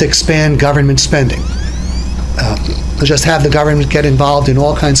just expand government spending. Just have the government get involved in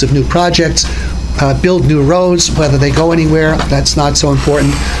all kinds of new projects, build new roads, whether they go anywhere, that's not so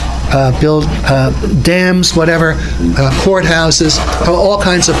important. Build dams, whatever, courthouses, all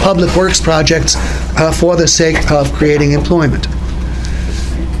kinds of public works projects for the sake of creating employment.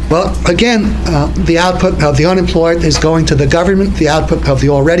 Well, again, the output of the unemployed is going to the government. The output of the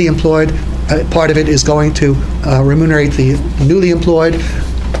already employed, part of it is going to remunerate the newly employed.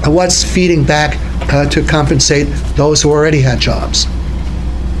 What's feeding back to compensate those who already had jobs?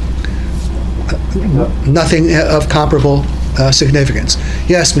 Nothing of comparable significance.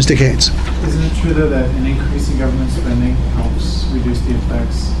 Yes, Mr. Gates. Isn't it true, though, that an increase in government spending helps reduce the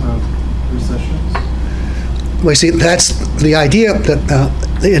effects of recessions? Well, see, that's the idea, that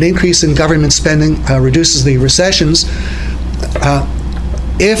an increase in government spending reduces the recessions.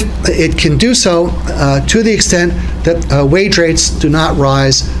 If it can do so to the extent that wage rates do not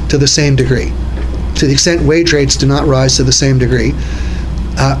rise to the same degree. To the extent wage rates do not rise to the same degree.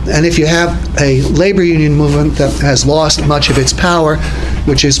 And if you have a labor union movement that has lost much of its power,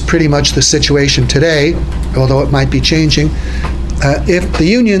 which is pretty much the situation today, although it might be changing, if the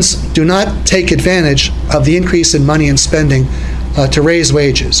unions do not take advantage of the increase in money and spending to raise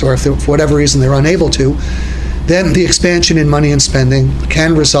wages, or if for whatever reason they're unable to, then the expansion in money and spending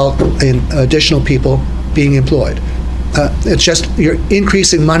can result in additional people being employed. It's just you're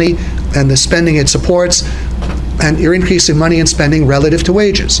increasing money and the spending it supports, and you're increasing money and spending relative to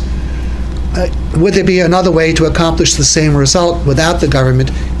wages. Would there be another way to accomplish the same result without the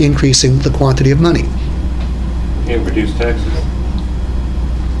government increasing the quantity of money? You can't reduce taxes.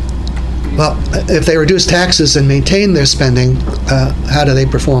 Well, if they reduce taxes and maintain their spending, how do they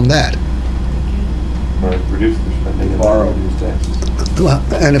perform that? Or reduce their spending and borrow, reduce taxes. Well,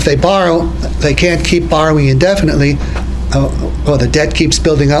 and if they borrow, they can't keep borrowing indefinitely, or the debt keeps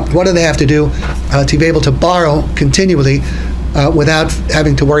building up. What do they have to do to be able to borrow continually without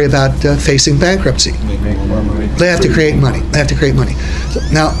having to worry about facing bankruptcy? Make more money. They have to create money. They have to create money.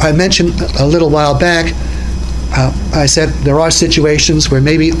 Now, I mentioned a little while back, I said there are situations where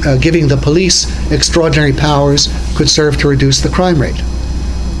maybe giving the police extraordinary powers could serve to reduce the crime rate.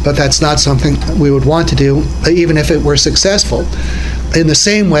 But that's not something we would want to do, even if it were successful. In the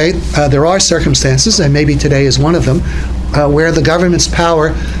same way, there are circumstances, and maybe today is one of them, where the government's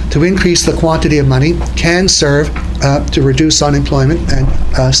power to increase the quantity of money can serve to reduce unemployment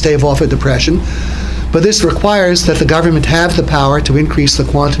and stave off a depression. But this requires that the government have the power to increase the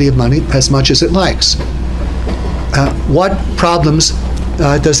quantity of money as much as it likes. What problems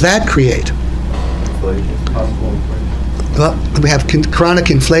does that create? Well, we have chronic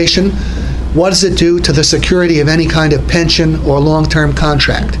inflation. What does it do to the security of any kind of pension or long-term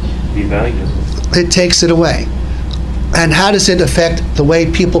contract? Devalues. It takes it away. And how does it affect the way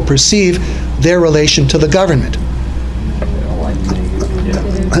people perceive their relation to the government?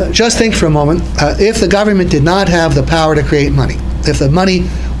 Just think for a moment, if the government did not have the power to create money, if the money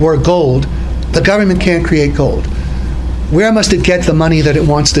were gold, the government can't create gold. Where must it get the money that it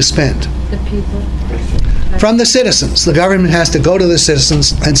wants to spend? The people. From the citizens. The government has to go to the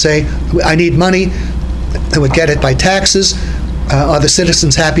citizens and say, I need money. They would get it by taxes. Are the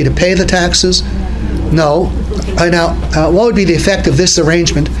citizens happy to pay the taxes? No. Now, what would be the effect of this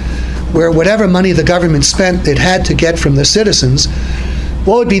arrangement where whatever money the government spent, it had to get from the citizens?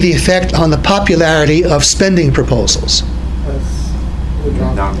 What would be the effect on the popularity of spending proposals?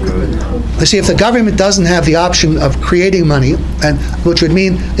 Not good. You see, if the government doesn't have the option of creating money, and which would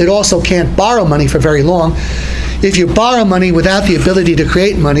mean it also can't borrow money for very long, if you borrow money without the ability to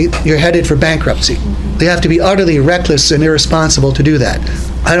create money, you're headed for bankruptcy. You have to be utterly reckless and irresponsible to do that.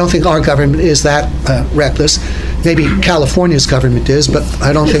 I don't think our government is that reckless. Maybe California's government is, but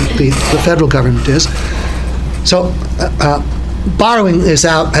I don't think the federal government is. So borrowing is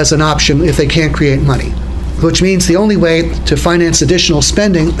out as an option if they can't create money, which means the only way to finance additional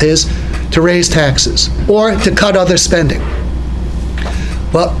spending is to raise taxes or to cut other spending.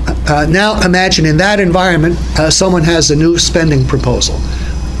 Well, now imagine in that environment, someone has a new spending proposal.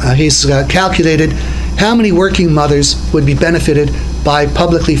 He's calculated how many working mothers would be benefited by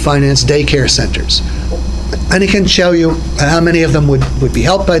publicly financed daycare centers. And he can show you how many of them would be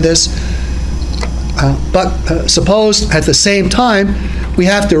helped by this. But suppose at the same time, we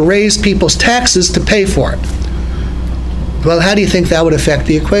have to raise people's taxes to pay for it. Well, how do you think that would affect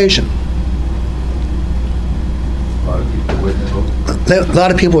the equation? A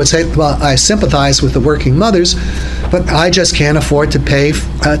lot of people would say, well, I sympathize with the working mothers, but I just can't afford to pay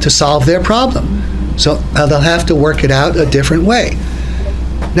to solve their problem. So they'll have to work it out a different way.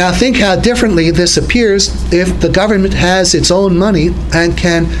 Now think how differently this appears if the government has its own money and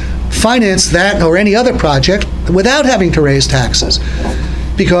can finance that or any other project without having to raise taxes,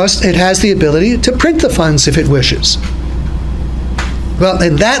 because it has the ability to print the funds if it wishes. Well,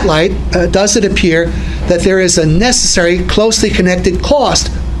 in that light, does it appear that there is a necessary, closely connected cost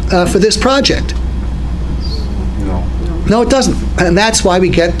for this project? No, it doesn't. And that's why we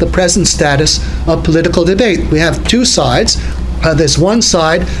get the present status of political debate. We have two sides. There's one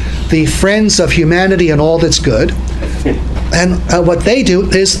side, the friends of humanity and all that's good. And what they do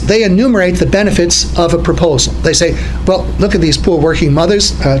is they enumerate the benefits of a proposal. They say, well, look at these poor working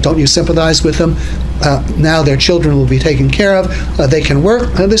mothers. Don't you sympathize with them? Now their children will be taken care of. They can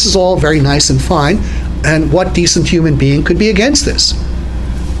work. This is all very nice and fine. And what decent human being could be against this?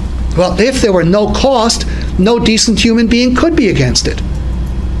 Well, if there were no cost, no decent human being could be against it.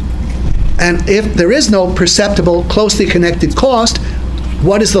 And if there is no perceptible, closely connected cost,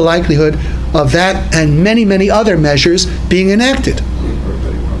 what is the likelihood of that and many, many other measures being enacted?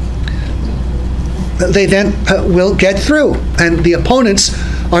 They then will get through, and the opponents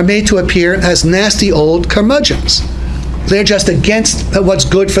are made to appear as nasty old curmudgeons. They're just against what's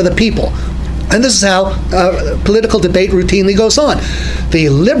good for the people. And this is how political debate routinely goes on. The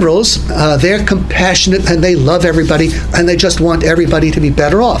liberals, they're compassionate and they love everybody and they just want everybody to be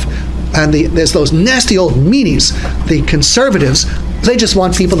better off. And there's those nasty old meanies, the conservatives, they just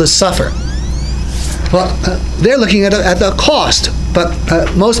want people to suffer. Well, they're looking at the cost,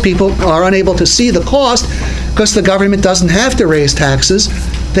 but most people are unable to see the cost because the government doesn't have to raise taxes.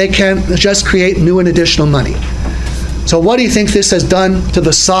 They can just create new and additional money. So what do you think this has done to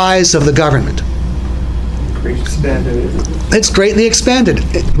the size of the government? It's greatly expanded.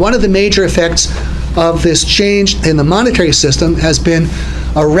 One of the major effects of this change in the monetary system has been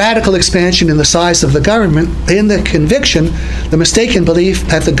a radical expansion in the size of the government in the conviction, the mistaken belief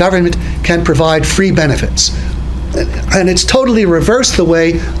that the government can provide free benefits. And it's totally reversed the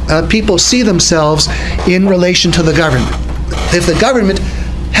way people see themselves in relation to the government. If the government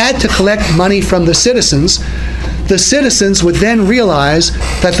had to collect money from the citizens would then realize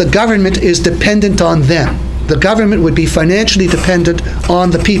that the government is dependent on them. The government would be financially dependent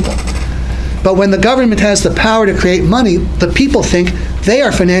on the people. But when the government has the power to create money, the people think they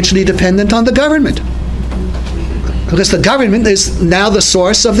are financially dependent on the government, because the government is now the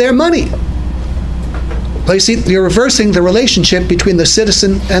source of their money. Well, you see, you're reversing the relationship between the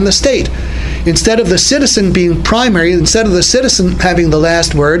citizen and the state. Instead of the citizen being primary, instead of the citizen having the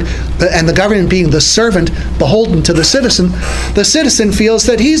last word, and the government being the servant beholden to the citizen feels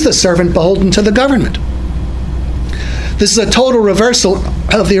that he's the servant beholden to the government. This is a total reversal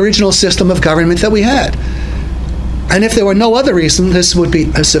of the original system of government that we had. And if there were no other reason, this would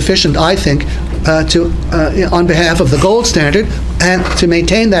be sufficient, I think, on behalf of the gold standard, and to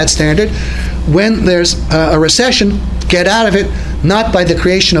maintain that standard, when there's a recession, get out of it, not by the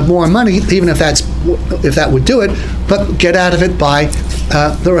creation of more money, even if that would do it, but get out of it by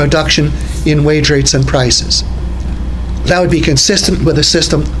the reduction in wage rates and prices. That would be consistent with a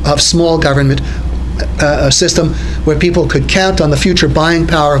system of small government, a system where people could count on the future buying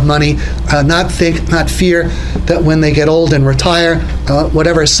power of money, not fear that when they get old and retire,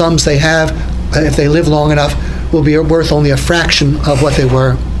 whatever sums they have, if they live long enough, will be worth only a fraction of what they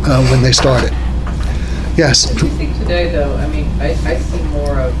were when they started. Yes? I think today, though, I mean, I see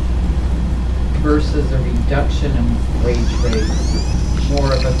more of versus a reduction in wage rates,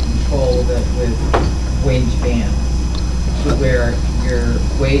 more of a control that with wage bands, where your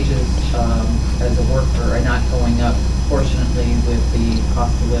wages as a worker are not going up proportionately with the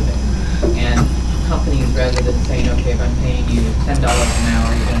cost of living. And companies, rather than saying, okay, if I'm paying you $10 an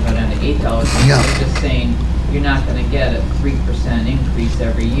hour, you're going to go down to $8 an hour, they're just saying you're not going to get a 3% increase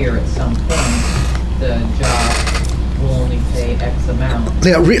every year. At some point, the job will only pay X amount.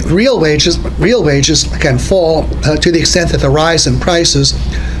 Yeah, real wages can fall to the extent that the rise in prices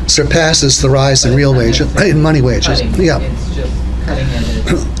surpasses the rise in real wages, in money wages. Yeah. It's just cutting it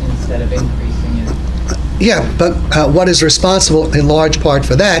instead of increasing it. Yeah, but what is responsible in large part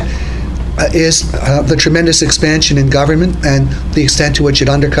for that is the tremendous expansion in government and the extent to which it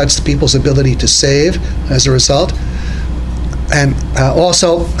undercuts the people's ability to save as a result. And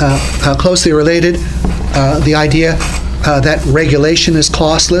also, closely related, the idea that regulation is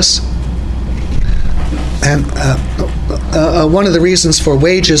costless. And one of the reasons for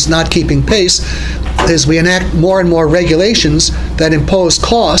wages not keeping pace is we enact more and more regulations that impose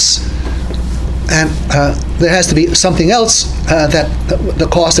costs, and there has to be something else that the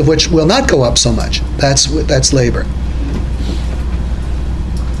cost of which will not go up so much. That's labor.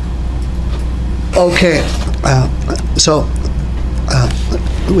 Okay, so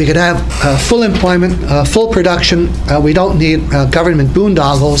we could have full employment, full production. We don't need government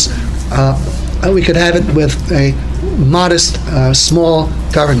boondoggles. We could have it with a modest, small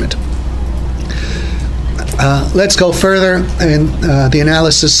government. Let's go further in the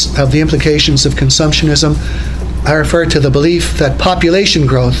analysis of the implications of consumptionism. I refer to the belief that population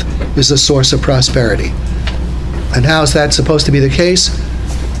growth is a source of prosperity. And how is that supposed to be the case?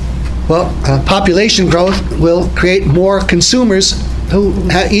 Well, population growth will create more consumers who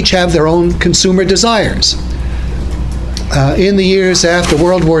each have their own consumer desires. In the years after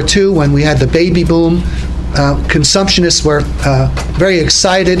World War II, when we had the baby boom, consumptionists were very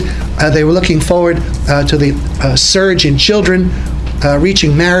excited. They were looking forward to the surge in children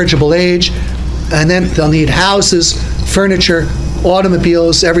reaching marriageable age, and then they'll need houses, furniture,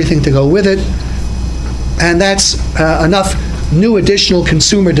 automobiles, everything to go with it. And that's enough new additional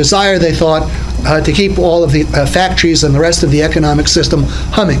consumer desire, they thought, to keep all of the factories and the rest of the economic system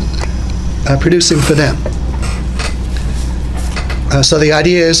humming, producing for them. So the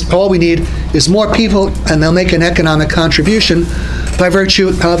idea is all we need is more people, and they'll make an economic contribution by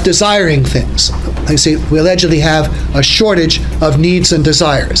virtue of desiring things. You see, we allegedly have a shortage of needs and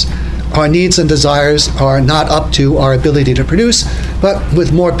desires. Our needs and desires are not up to our ability to produce, but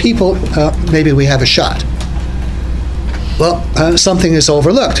with more people, maybe we have a shot. Well, something is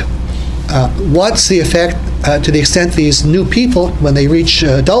overlooked. What's the effect to the extent these new people, when they reach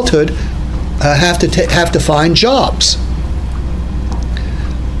adulthood, have to find jobs?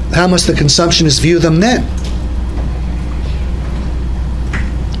 How must the consumptionists view them then?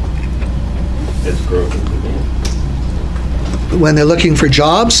 It's growth in demand. When they're looking for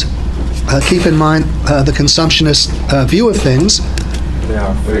jobs, keep in mind the consumptionist view of things. They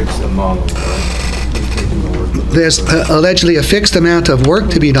are fixed amount of work. There's allegedly a fixed amount of work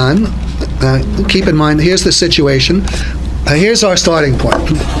to be done. Keep in mind, here's the situation. Here's our starting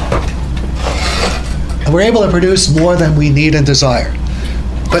point. We're able to produce more than we need and desire.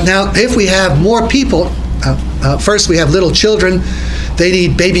 But now, if we have more people, first we have little children, they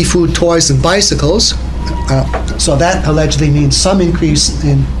need baby food, toys, and bicycles. So that allegedly means some increase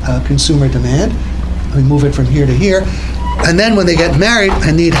in consumer demand. We move it from here to here. And then when they get married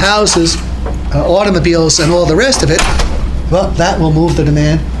and need houses, automobiles, and all the rest of it, well, that will move the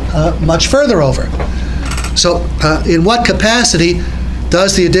demand much further over. So in what capacity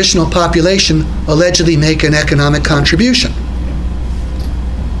does the additional population allegedly make an economic contribution?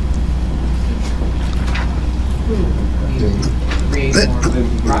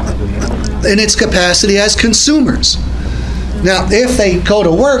 In its capacity as consumers. Now, if they go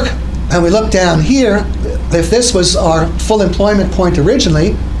to work, and we look down here, if this was our full employment point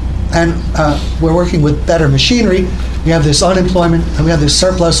originally, and we're working with better machinery, we have this unemployment, and we have this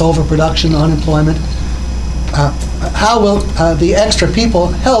surplus overproduction, unemployment. How will the extra people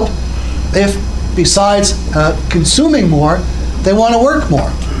help if, besides consuming more, they want to work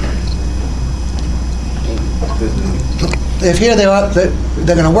more? If here they are,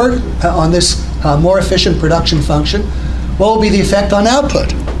 they're going to work on this more efficient production function, what will be the effect on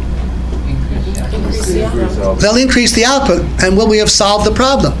output? They'll increase the output, and will we have solved the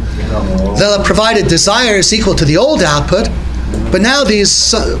problem? They'll have provided desires equal to the old output, but now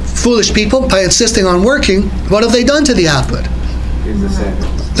these foolish people, by insisting on working, what have they done to the output?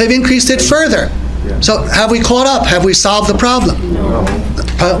 They've increased it further. So have we caught up? Have we solved the problem? No.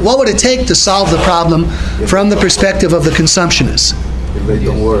 What would it take to solve the problem from the perspective of the consumptionists? If they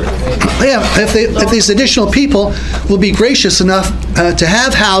don't work. Yeah, if these additional people will be gracious enough to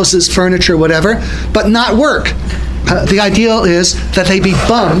have houses, furniture, whatever, but not work. The ideal is that they be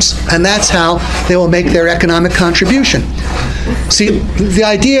bums, and that's how they will make their economic contribution. See, the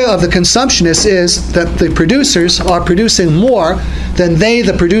idea of the consumptionists is that the producers are producing more than they,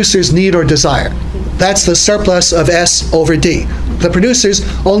 the producers, need or desire. That's the surplus of S over D. The producers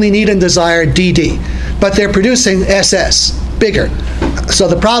only need and desire DD, but they're producing SS, bigger. So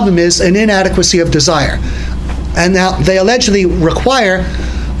the problem is an inadequacy of desire. And now they allegedly require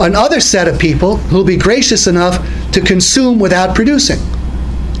another set of people who will be gracious enough to consume without producing.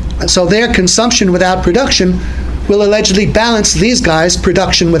 So their consumption without production will allegedly balance these guys'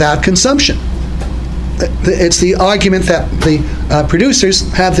 production without consumption. It's the argument that the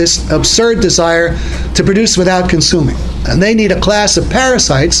producers have this absurd desire to produce without consuming. And they need a class of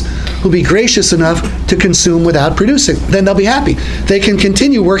parasites who'll be gracious enough to consume without producing. Then they'll be happy. They can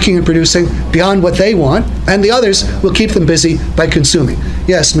continue working and producing beyond what they want, and the others will keep them busy by consuming.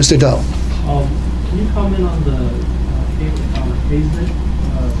 Yes, Mr. Doe. Can you comment on the Reisman,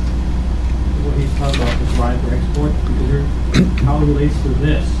 what he's talking about, the drive for export? Because how it relates to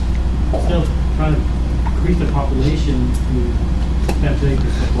this. Instead of trying to increase the population to penetrate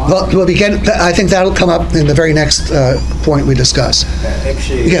the supply. Well, we'll begin. I think that'll come up in the very next point we discuss.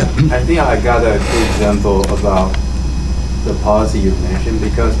 Actually, yeah. I think I got a good example about the policy you mentioned,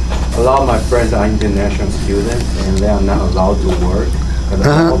 because a lot of my friends are international students and they are not allowed to work.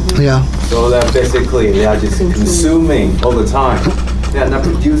 Yeah. So that basically they are just consuming all the time. They are not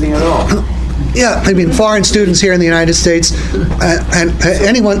producing at all. Yeah, I mean, foreign students here in the United States, and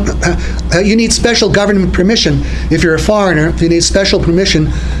anyone, you need special government permission. If you're a foreigner, you need special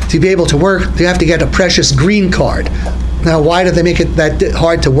permission to be able to work. You have to get a precious green card. Now, why do they make it that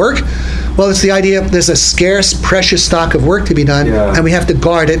hard to work? Well, it's the idea there's a scarce, precious stock of work to be done, and we have to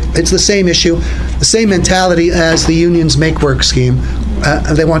guard it. It's the same issue, the same mentality as the union's make work scheme.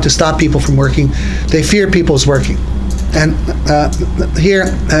 They want to stop people from working. They fear people's working. And here,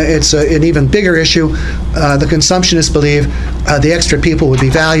 it's an even bigger issue. The consumptionists believe the extra people would be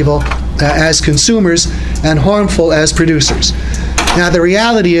valuable as consumers and harmful as producers. Now, the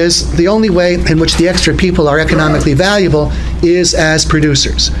reality is the only way in which the extra people are economically valuable is as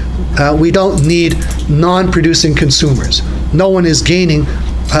producers. We don't need non-producing consumers. No one is gaining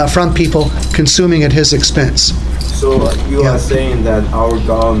from people consuming at his expense. So you are saying that our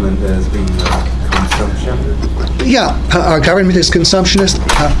government has been consumption? Yeah, our government is consumptionist.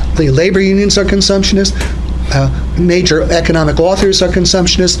 The labor unions are consumptionist. Major economic authors are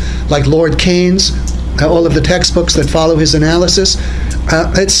consumptionist, like Lord Keynes. All of the textbooks that follow his analysis.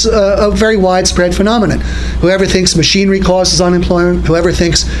 It's a very widespread phenomenon. Whoever thinks machinery causes unemployment, whoever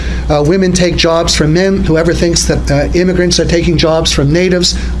thinks women take jobs from men, whoever thinks that immigrants are taking jobs from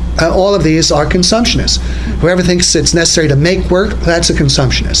natives, all of these are consumptionists. Whoever thinks it's necessary to make work, that's a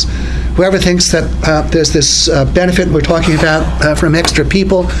consumptionist. whoever thinks that there's this benefit we're talking about from extra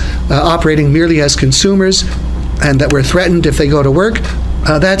people operating merely as consumers and that we're threatened if they go to work,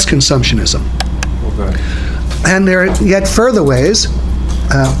 that's consumptionism. Okay. And there are yet further ways,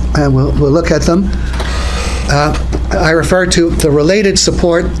 and we'll look at them. I refer to the related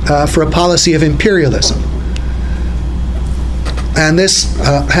support for a policy of imperialism. And this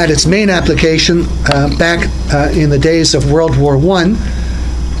had its main application back in the days of World War I,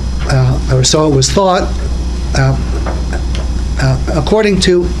 or so it was thought. According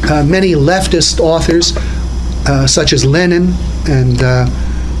to many leftist authors, such as Lenin and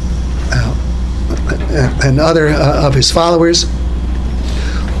other of his followers,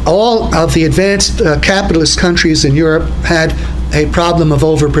 all of the advanced capitalist countries in Europe had a problem of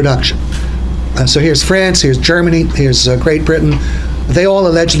overproduction. So here's France, here's Germany, here's Great Britain. They all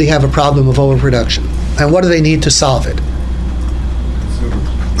allegedly have a problem of overproduction. And what do they need to solve it?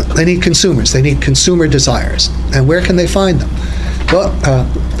 They need consumers. They need consumer desires. And where can they find them? Well,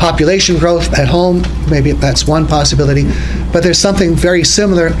 population growth at home, maybe that's one possibility, but there's something very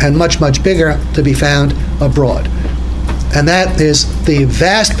similar and much, much bigger to be found abroad. And that is the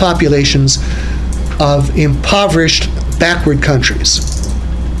vast populations of impoverished, backward countries.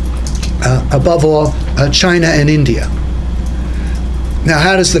 Above all, China and India. Now,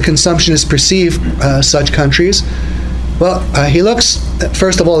 how does the consumptionist perceive such countries? Well, he looks,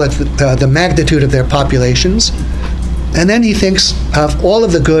 first of all, at the magnitude of their populations, and then he thinks of all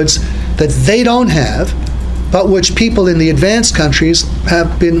of the goods that they don't have, but which people in the advanced countries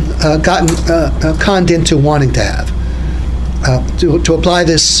have been conned into wanting to have. To apply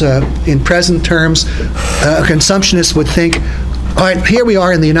this in present terms, a consumptionist would think, all right, here we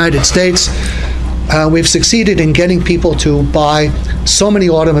are in the United States. We've succeeded in getting people to buy so many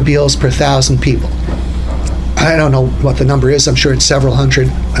automobiles per 1,000 people. I don't know what the number is. I'm sure it's several hundred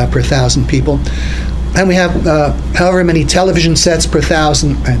per 1,000 people. And we have however many television sets per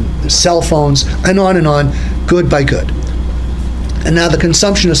 1,000 and cell phones and on, good by good. And now the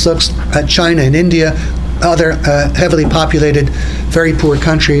consumptionist looks at China and India, other heavily populated, very poor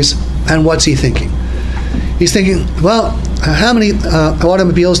countries, and what's he thinking? He's thinking, well, how many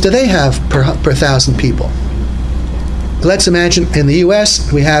automobiles do they have per 1,000 people? Let's imagine in the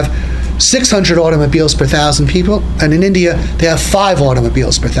US we have 600 automobiles per 1,000 people, and in India they have 5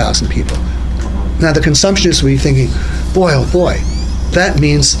 automobiles per 1,000 people. Now the consumptionists will be thinking, boy, oh boy, that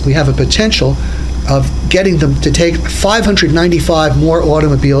means we have a potential of getting them to take 595 more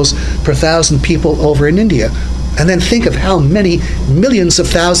automobiles per 1,000 people over in India, and then think of how many millions of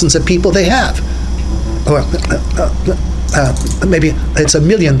thousands of people they have. Or maybe it's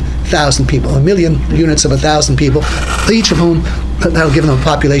 1,000,000 people, 1 million units of 1,000 people, each of whom, that'll give them a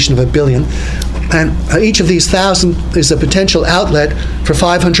population of 1 billion. And each of these 1,000 is a potential outlet for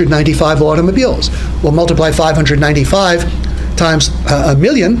 595 automobiles. We'll multiply 595 times 1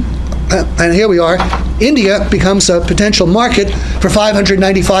 million, and here we are. India becomes a potential market for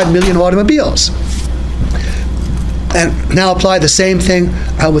 595 million automobiles. And now apply the same thing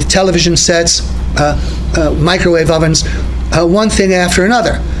with television sets, microwave ovens, one thing after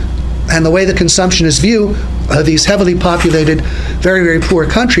another. And the way the consumptionists view these heavily populated, very, very poor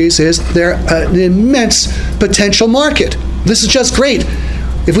countries is they're an immense potential market. This is just great.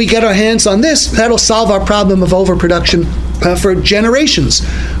 If we get our hands on this, that'll solve our problem of overproduction for generations.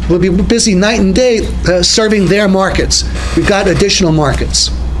 We'll be busy night and day serving their markets. We've got additional markets.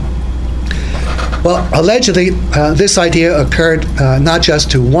 Well, allegedly, this idea occurred not just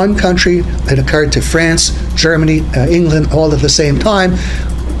to one country, it occurred to France, Germany, England, all at the same time.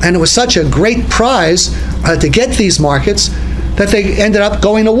 And it was such a great prize to get these markets that they ended up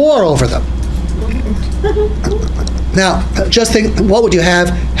going to war over them. Now, just think, what would you have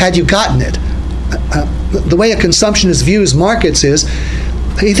had you gotten it? The way a consumptionist views markets is,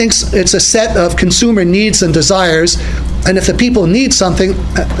 he thinks it's a set of consumer needs and desires, and if the people need something,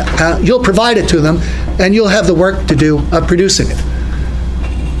 you'll provide it to them, and you'll have the work to do of producing it.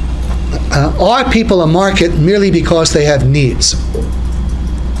 Are people a market merely because they have needs?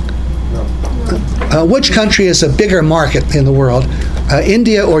 Which country is a bigger market in the world,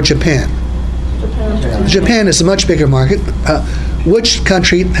 India or Japan? Japan is a much bigger market. Which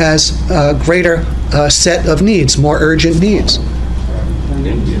country has a greater set of needs, more urgent needs?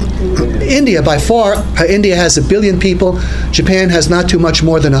 India, by far. India has 1 billion people. Japan has not too much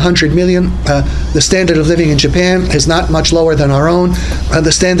more than 100 million. The standard of living in Japan is not much lower than our own.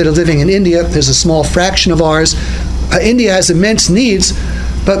 The standard of living in India is a small fraction of ours. India has immense needs,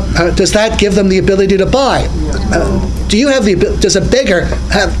 but does that give them the ability to buy? Does a beggar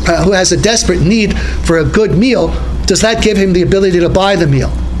who has a desperate need for a good meal, does that give him the ability to buy the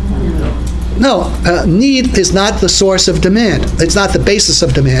meal? No, need is not the source of demand. It's not the basis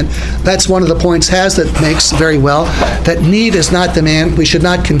of demand. That's one of the points Hazlitt makes very well, that need is not demand. We should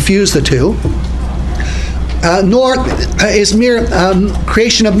not confuse the two. Nor is mere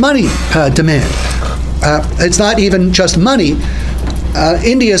creation of money demand. It's not even just money.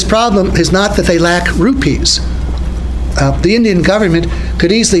 India's problem is not that they lack rupees. The Indian government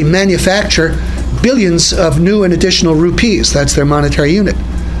could easily manufacture billions of new and additional rupees. That's their monetary unit.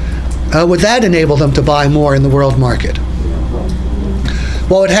 Would that enable them to buy more in the world market?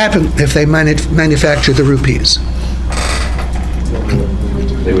 What would happen if they manufactured the rupees?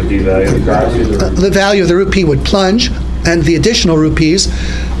 They would devalue the value of the rupee would plunge, and the additional rupees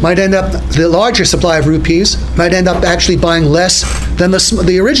might end up, the larger supply of rupees might end up actually buying less than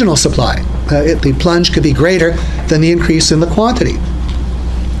the original supply. The plunge could be greater than the increase in the quantity.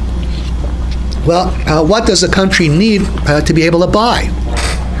 Well, what does a country need to be able to buy?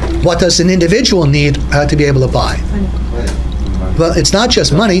 What does an individual need to be able to buy? Well, it's not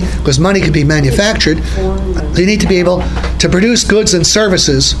just money, because money can be manufactured. You need to be able to produce goods and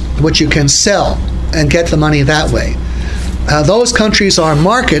services which you can sell and get the money that way. Those countries are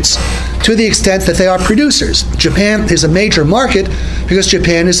markets to the extent that they are producers. Japan is a major market because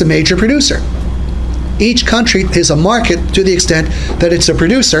Japan is a major producer. Each country is a market to the extent that it's a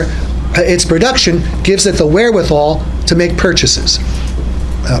producer. Its production gives it the wherewithal to make purchases.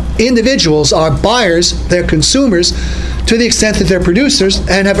 Individuals are buyers, they're consumers, to the extent that they're producers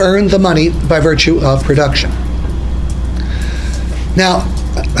and have earned the money by virtue of production. Now,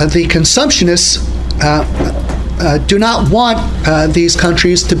 the consumptionists do not want these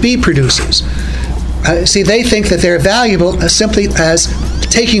countries to be producers. See, they think that they're valuable simply as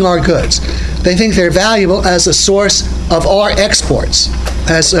taking our goods. They think they're valuable as a source of our exports,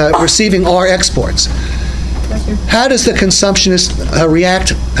 as receiving our exports. How does the consumptionist react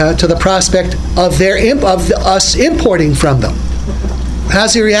to the prospect of us importing from them?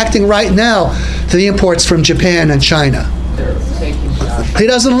 How's he reacting right now to the imports from Japan and China? He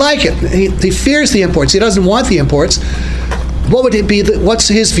doesn't like it. He fears the imports. He doesn't want the imports. What would it be? What's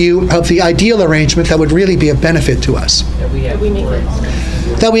his view of the ideal arrangement that would really be of benefit to us?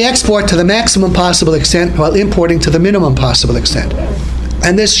 That we export to the maximum possible extent while importing to the minimum possible extent.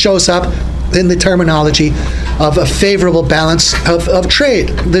 And this shows up in the terminology of a favorable balance of trade.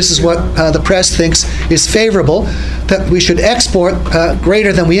 This is what the press thinks is favorable, that we should export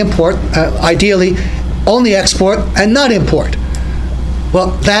greater than we import, ideally only export and not import.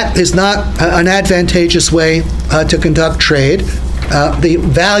 Well, that is not an advantageous way to conduct trade. The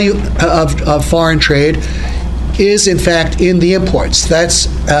value of foreign trade is, in fact, in the imports. That's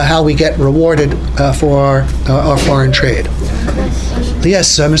how we get rewarded for our foreign trade.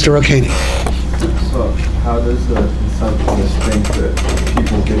 Yes, Mr. Rocchini. So how does the consumptionist think that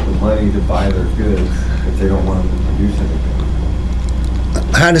people get the money to buy their goods if they don't want them to produce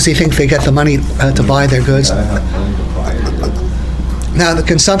anything? How does he think they get the money to buy their goods? You gotta have money to buy your goods. Now, the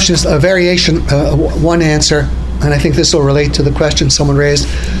consumptionist, a variation, one answer, and I think this will relate to the question someone raised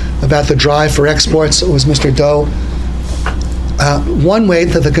about the drive for exports, was Mr. Doe. One way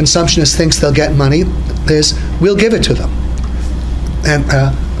that the consumptionist thinks they'll get money is we'll give it to them. And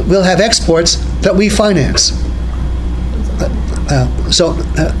we'll have exports that we finance. So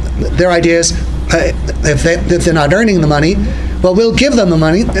their idea is, if they're not earning the money, well, we'll give them the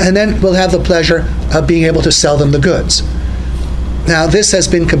money, and then we'll have the pleasure of being able to sell them the goods. Now, this has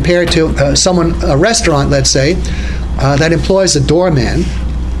been compared to a restaurant, let's say, that employs a doorman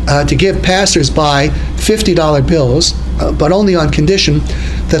to give passers-by $50 bills, but only on condition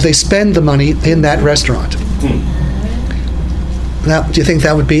that they spend the money in that restaurant. Now, do you think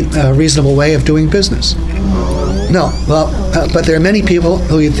that would be a reasonable way of doing business? No. Well, but there are many people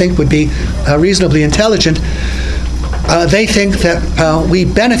who you think would be reasonably intelligent. They think that we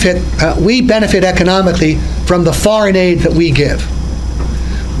benefit economically from the foreign aid that we give.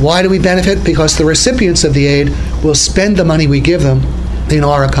 Why do we benefit? Because the recipients of the aid will spend the money we give them in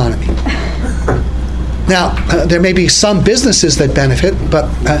our economy. Now, there may be some businesses that benefit, but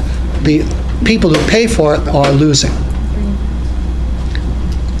the people who pay for it are losing.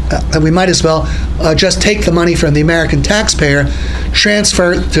 And we might as well just take the money from the American taxpayer,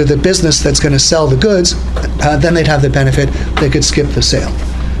 transfer it to the business that's going to sell the goods, then they'd have the benefit. They could skip the sale.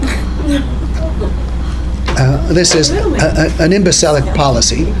 This is an imbecilic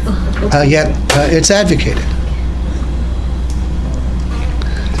policy, yet it's advocated.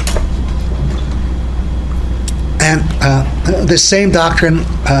 And this same doctrine,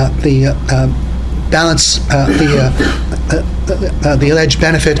 the balance, the alleged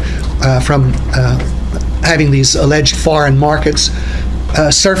benefit from having these alleged foreign markets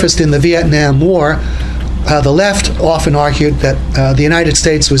surfaced in the Vietnam War, the left often argued that the United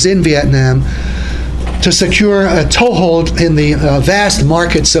States was in Vietnam to secure a toehold in the vast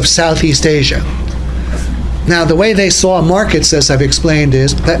markets of Southeast Asia. Now, the way they saw markets, as I've explained,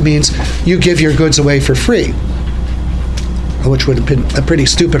 is that means you give your goods away for free, which would have been a pretty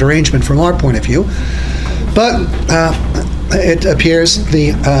stupid arrangement from our point of view. But it appears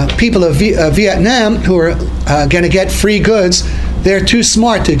the people of Vietnam who are going to get free goods, they're too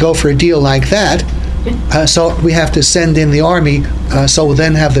smart to go for a deal like that. So we have to send in the army, so we'll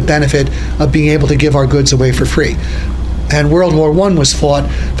then have the benefit of being able to give our goods away for free. And World War I was fought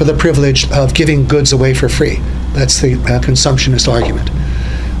for the privilege of giving goods away for free. That's the consumptionist argument.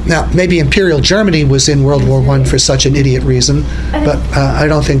 Now, maybe Imperial Germany was in World War I for such an idiot reason, but I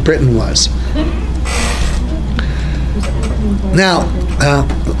don't think Britain was. Now,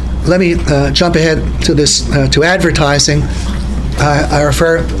 let me jump ahead to this, to advertising. I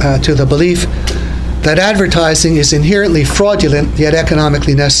refer to the belief that advertising is inherently fraudulent yet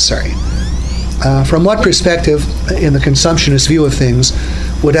economically necessary. From what perspective, in the consumptionist view of things,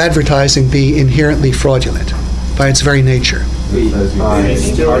 would advertising be inherently fraudulent by its very nature? Pardon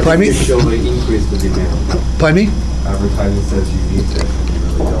me? Increase the demand. Pardon me? Advertising says you need this, and you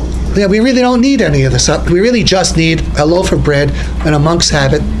really don't. Yeah, we really don't need any of this. We really just need a loaf of bread and a monk's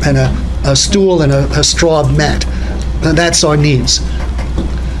habit and a stool and a straw mat. And that's our needs.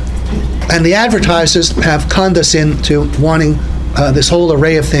 And the advertisers have conned us into wanting this whole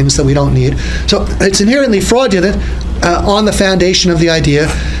array of things that we don't need. So it's inherently fraudulent on the foundation of the idea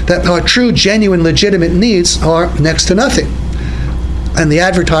that our true, genuine, legitimate needs are next to nothing. And the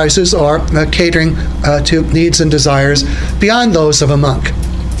advertisers are catering to needs and desires beyond those of a monk.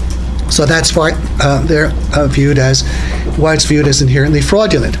 So that's why they're viewed as, why it's viewed as inherently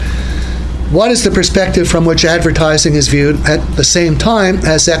fraudulent. What is the perspective from which advertising is viewed at the same time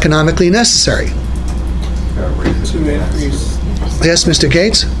as economically necessary? Yes, Mr.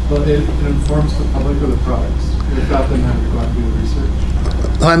 Gates? Well, it informs the public of the products without them having to go out and do the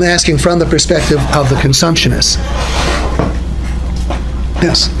research. I'm asking from the perspective of the consumptionists.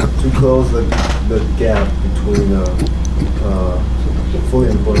 Yes. To close the gap between full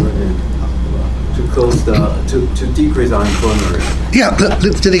employment and to decrease unemployment rate. Yeah,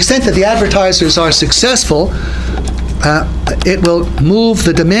 to the extent that the advertisers are successful, it will move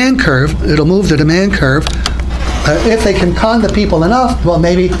the demand curve. It'll move the demand curve. If they can con the people enough, well,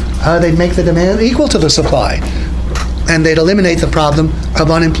 maybe they'd make the demand equal to the supply, and they'd eliminate the problem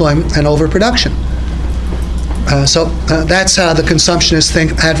of unemployment and overproduction. So that's how the consumptionists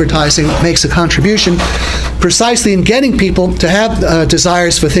think advertising makes a contribution, precisely in getting people to have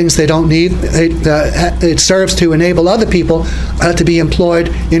desires for things they don't need. It serves to enable other people to be employed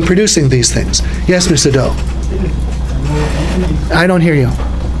in producing these things. Yes, Mr. Doe? I don't hear you.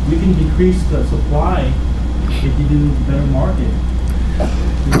 You can decrease the supply if you do better marketing.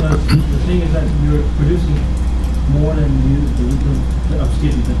 Because the thing is that you're producing more than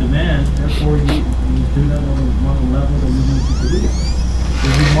the demand, therefore you do that on a level that you need to produce.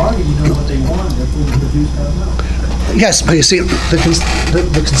 If you market, you know what they want, therefore you produce that amount. Yes, but you see, the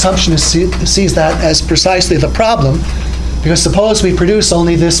consumptionist sees that as precisely the problem, because suppose we produce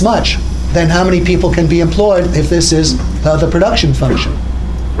only this much, then how many people can be employed if this is the production function?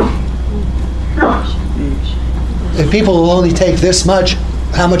 If people will only take this much,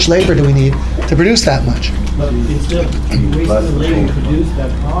 how much labor do we need to produce that much? But instead of wasting the labor to produce that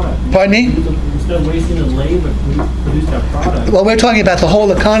product. Pardon me? Instead of wasting the labor to produce that product. Well, we're talking about the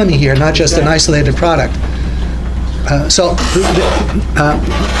whole economy here, not just an isolated product. So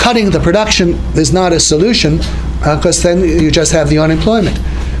cutting the production is not a solution, because then you just have the unemployment.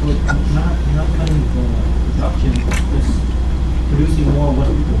 You're not cutting the production, it's producing more of what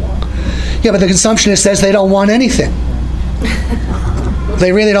people want. Yeah, but the consumptionist says they don't want anything.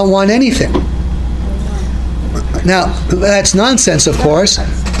 They really don't want anything. Now, that's nonsense, of course.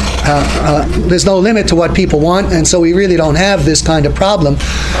 There's no limit to what people want, and so we really don't have this kind of problem.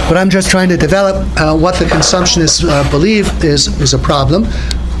 But I'm just trying to develop what the consumptionists believe is a problem.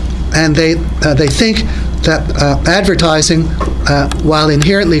 And they think that advertising, while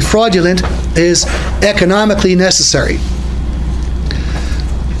inherently fraudulent, is economically necessary.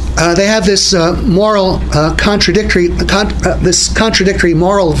 They have this moral this contradictory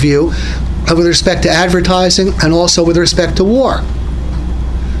moral view with respect to advertising and also with respect to war.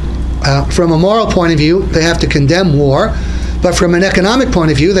 From a moral point of view, they have to condemn war, but from an economic point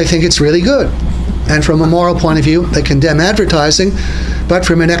of view, they think it's really good. And from a moral point of view, they condemn advertising, but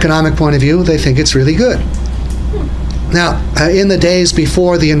from an economic point of view, they think it's really good. Now, in the days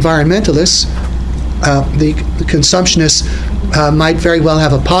before the environmentalists, the consumptionists might very well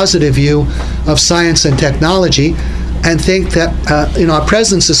have a positive view of science and technology and think that in our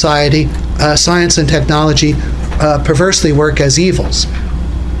present society, science and technology perversely work as evils.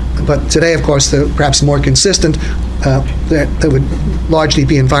 But today, of course, they're perhaps more consistent. There would largely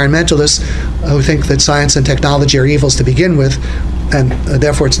be environmentalists who think that science and technology are evils to begin with, and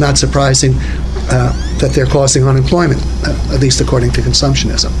therefore it's not surprising that they're causing unemployment, at least according to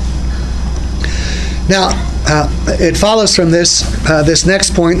consumptionism. Now, it follows from this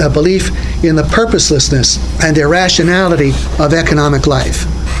next point, a belief in the purposelessness and irrationality of economic life.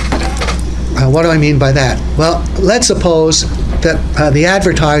 What do I mean by that? Well, let's suppose that the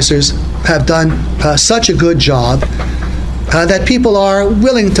advertisers have done such a good job that people are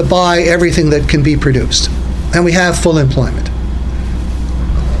willing to buy everything that can be produced, and we have full employment.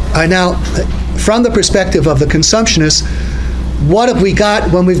 Now, from the perspective of the consumptionists, what have we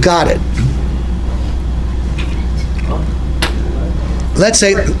got when we've got it? Let's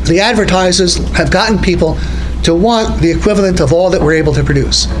say the advertisers have gotten people to want the equivalent of all that we're able to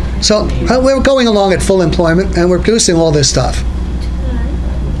produce. So we're going along at full employment and we're producing all this stuff.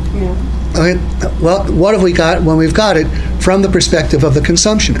 Okay, well, what have we got when we've got it from the perspective of the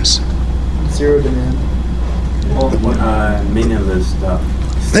consumptionists? Zero demand. Meaningless stuff.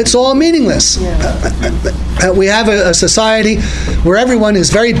 It's all meaningless. We have a society where everyone is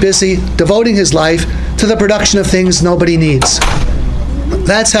very busy devoting his life to the production of things nobody needs.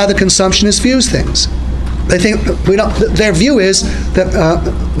 That's how the consumptionist views things. They think their view is that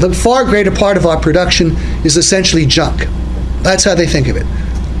the far greater part of our production is essentially junk. That's how they think of it.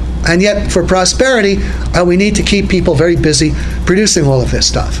 And yet, for prosperity, we need to keep people very busy producing all of this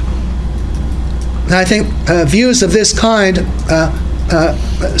stuff. And I think views of this kind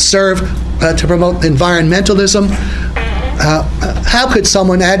serve to promote environmentalism. How could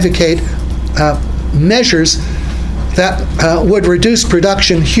someone advocate measures that would reduce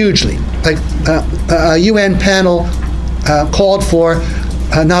production hugely? Like a UN panel called for,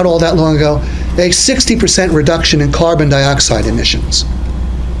 not all that long ago, a 60% reduction in carbon dioxide emissions.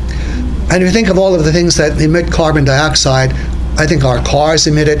 And if you think of all of the things that emit carbon dioxide, I think our cars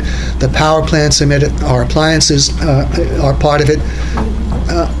emit it, the power plants emit it, our appliances are part of it.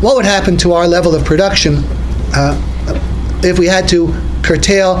 What would happen to our level of production if we had to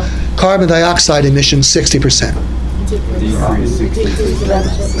curtail carbon dioxide emissions 60%?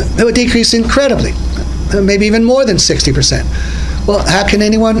 It would decrease incredibly, maybe even more than 60%. Well, how can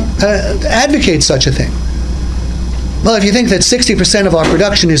anyone advocate such a thing? Well, if you think that 60% of our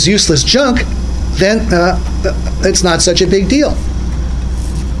production is useless junk, then it's not such a big deal.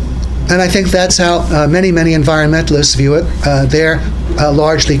 And I think that's how many environmentalists view it. They're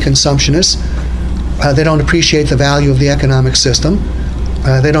largely consumptionists. They don't appreciate the value of the economic system.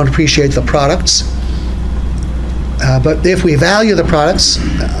 They don't appreciate the products. But if we value the products,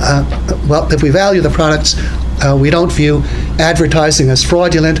 we don't view advertising as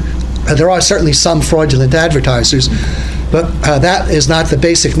fraudulent. There are certainly some fraudulent advertisers, but that is not the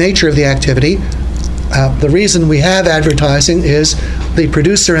basic nature of the activity. The reason we have advertising is the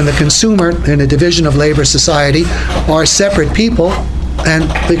producer and the consumer in a division of labor society are separate people, and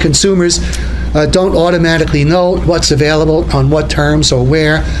the consumers don't automatically know what's available on what terms or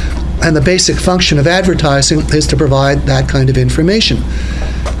where, and the basic function of advertising is to provide that kind of information.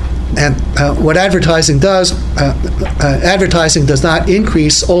 And what advertising does not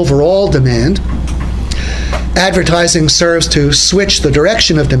increase overall demand. Advertising serves to switch the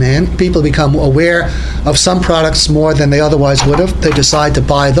direction of demand. People become aware of some products more than they otherwise would have. They decide to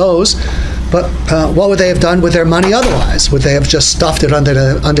buy those. But what would they have done with their money otherwise? Would they have just stuffed it under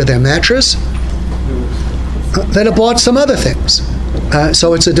their mattress? They'd have bought some other things.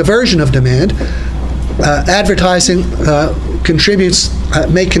 So it's a diversion of demand. Advertising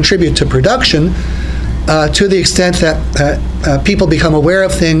may contribute to production to the extent that people become aware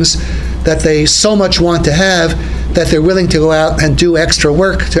of things that they so much want to have that they're willing to go out and do extra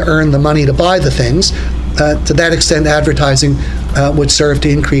work to earn the money to buy the things. To that extent, advertising would serve to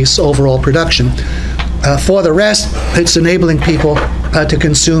increase overall production. For the rest, it's enabling people to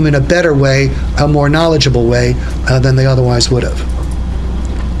consume in a better way, a more knowledgeable way than they otherwise would have.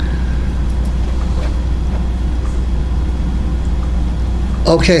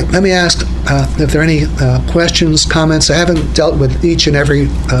 Okay, let me ask if there are any questions, comments. I haven't dealt with each and every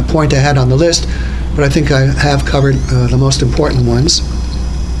point I had on the list, but I think I have covered the most important ones.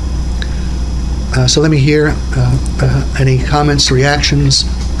 So let me hear any comments, reactions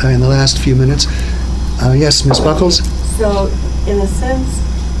in the last few minutes. Yes, Ms. So, in a sense,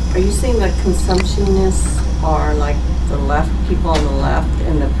 are you saying that consumptionists are like the left, people on the left,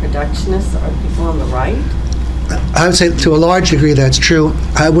 and the productionists are people on the right? I would say to a large degree that's true.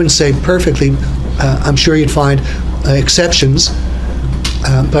 I wouldn't say perfectly. I'm sure you'd find exceptions.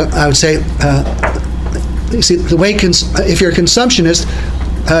 But I would say, you see, the way if you're a consumptionist,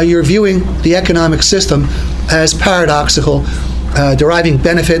 you're viewing the economic system as paradoxical, deriving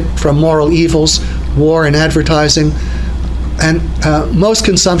benefit from moral evils, war and advertising. And most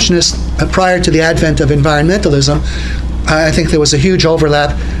consumptionists, prior to the advent of environmentalism, I think there was a huge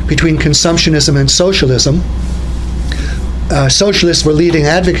overlap between consumptionism and socialism. Socialists were leading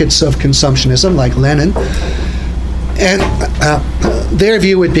advocates of consumptionism, like Lenin. And their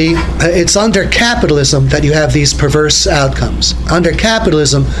view would be, it's under capitalism that you have these perverse outcomes. Under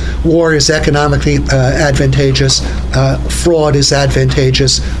capitalism, war is economically advantageous, fraud is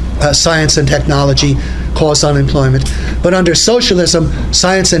advantageous, science and technology cause unemployment. But under socialism,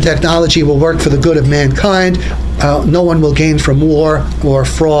 science and technology will work for the good of mankind. No one will gain from war or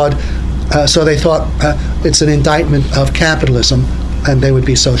fraud. So they thought it's an indictment of capitalism, and they would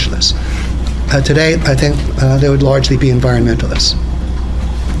be socialists. Today, I think they would largely be environmentalists.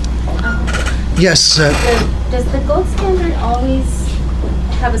 Yes? Does the gold standard always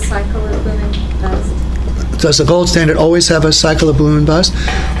have a cycle of boom and bust? Does the gold standard always have a cycle of boom and bust?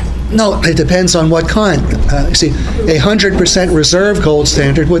 No, it depends on what kind. You see, a 100% reserve gold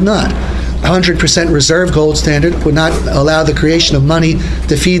standard would not. 100% reserve gold standard would not allow the creation of money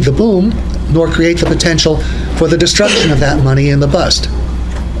to feed the boom, nor create the potential for the destruction of that money in the bust.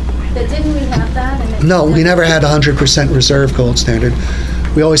 But didn't we have that? No, we never had a 100% reserve gold standard.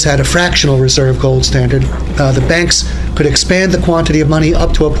 We always had a fractional reserve gold standard. The banks could expand the quantity of money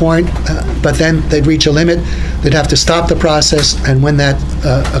up to a point, but then they'd reach a limit. They'd have to stop the process, and when that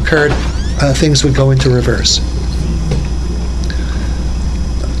occurred, things would go into reverse.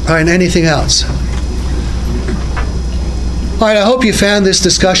 All right, anything else? All right, I hope you found this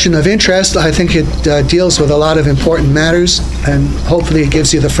discussion of interest. I think it deals with a lot of important matters, and hopefully it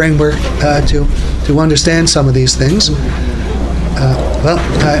gives you the framework to understand some of these things. Well,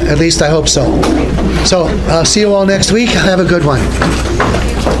 at least I hope so. So I'll see you all next week. Have a good one.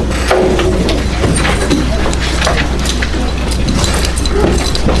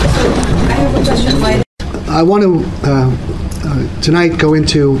 I want to tonight go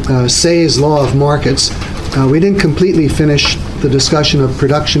into Say's law of markets. We didn't completely finish the discussion of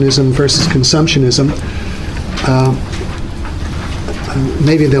productionism versus consumptionism.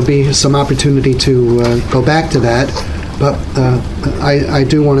 Maybe there'll be some opportunity to go back to that, but I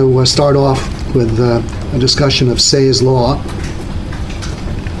do want to start off with a discussion of Say's law.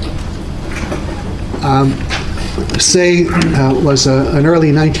 Say was an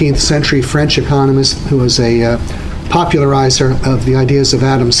early 19th century French economist who was a popularizer of the ideas of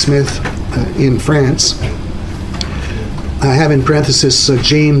Adam Smith in France. I have in parenthesis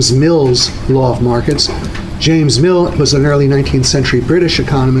James Mill's law of markets. James Mill was an early 19th century British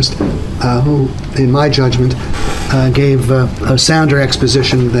economist who, in my judgment, gave a sounder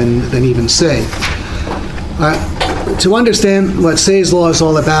exposition than even Say. To understand what Say's law is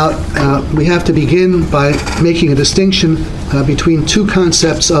all about, we have to begin by making a distinction between two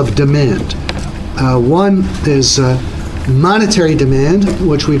concepts of demand. One is monetary demand,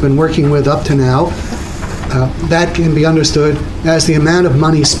 which we've been working with up to now. That can be understood as the amount of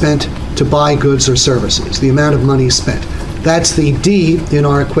money spent to buy goods or services, the amount of money spent. That's the D in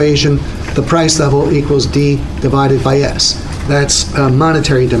our equation. The price level equals D divided by S. That's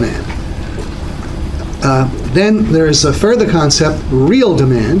monetary demand. Then there is a further concept, real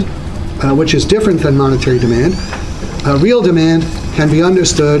demand, which is different than monetary demand. Real demand can be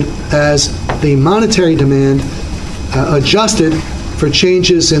understood as the monetary demand adjusted for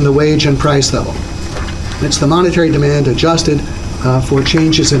changes in the wage and price level. It's the monetary demand adjusted for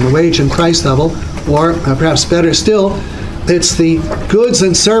changes in the wage and price level, or perhaps better still, it's the goods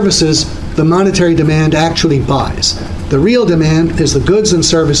and services the monetary demand actually buys. The real demand is the goods and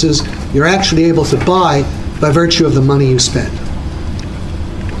services you're actually able to buy by virtue of the money you spend.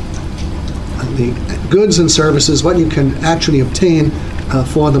 The goods and services, what you can actually obtain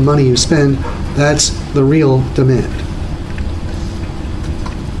for the money you spend, that's the real demand.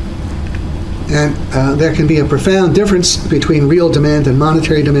 And there can be a profound difference between real demand and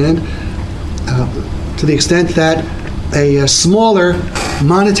monetary demand to the extent that a smaller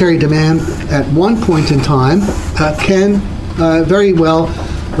monetary demand at one point in time can very well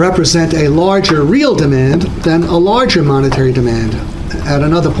represent a larger real demand than a larger monetary demand at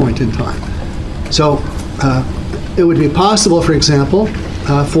another point in time. So it would be possible, for example,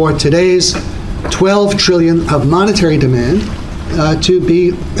 for today's 12 trillion of monetary demand to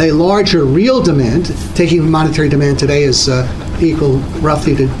be a larger real demand, taking monetary demand today is equal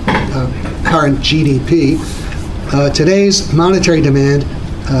roughly to current GDP. Today's monetary demand,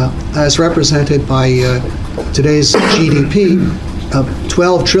 as represented by today's GDP of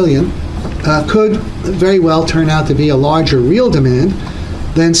 12 trillion, could very well turn out to be a larger real demand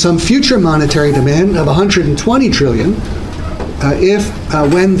than some future monetary demand of 120 trillion. If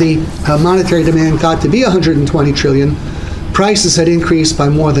when the monetary demand got to be 120 trillion, prices had increased by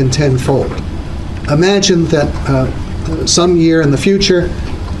more than tenfold. Imagine that some year in the future,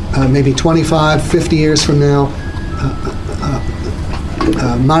 maybe 25, 50 years from now,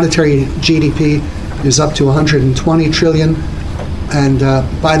 monetary GDP is up to 120 trillion, and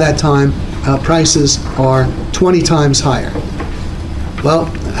by that time, prices are 20 times higher. Well,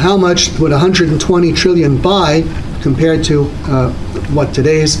 how much would 120 trillion buy compared to what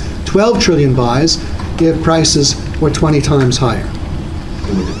today's 12 trillion buys if prices were 20 times higher?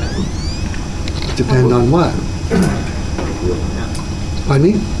 Depend on what? Real demand. Pardon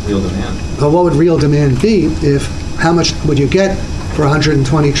me? Real demand. Well, what would real demand be if, how much would you get for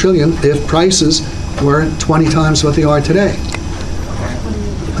 120 trillion if prices were 20 times what they are today?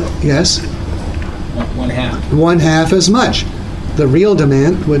 Yes? One half. One half as much. The real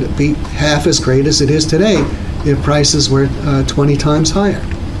demand would be half as great as it is today if prices were 20 times higher.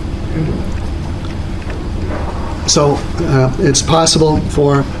 So it's possible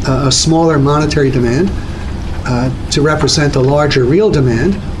for a smaller monetary demand to represent a larger real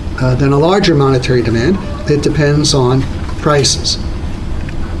demand than a larger monetary demand. It depends on prices.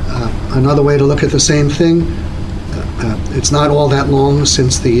 Another way to look at the same thing, it's not all that long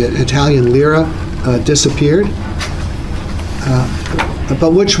since the Italian lira disappeared,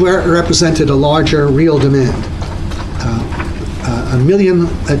 but which represented a larger real demand? A million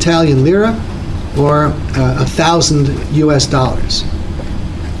Italian lira or 1,000 US dollars?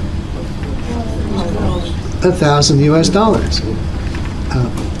 1,000 US dollars.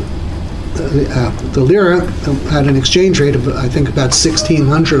 The lira had an exchange rate of, I think, about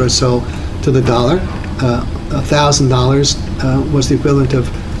 1,600 or so to the dollar. $1,000 was the equivalent of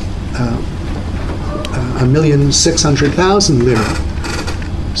 1,600,000 lira.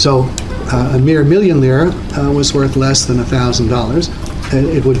 So a mere million lira was worth less than $1,000.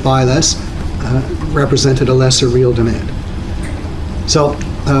 It would buy less, represented a lesser real demand. So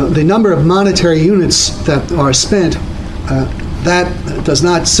the number of monetary units that are spent, that does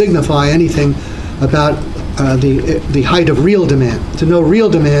not signify anything about the height of real demand. To know real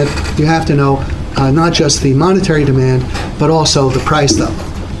demand, you have to know not just the monetary demand, but also the price level.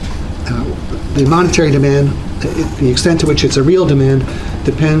 The monetary demand, the extent to which it's a real demand,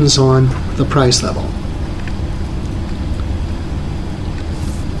 depends on the price level.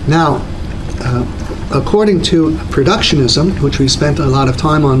 Now, according to productionism, which we spent a lot of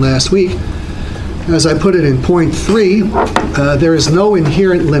time on last week, as I put it in point 3, there is no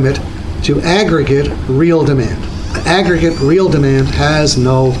inherent limit to aggregate real demand. Aggregate real demand has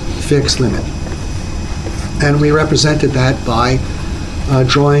no fixed limit. And we represented that by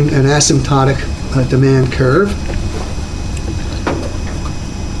drawing an asymptotic demand curve.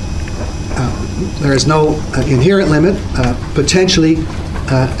 There is no inherent limit. Potentially,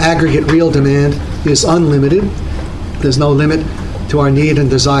 aggregate real demand is unlimited. There's no limit to our need and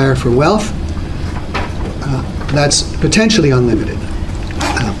desire for wealth. That's potentially unlimited.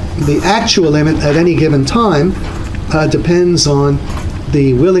 The actual limit at any given time depends on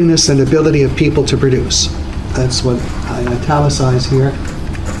the willingness and ability of people to produce. That's what I italicize here.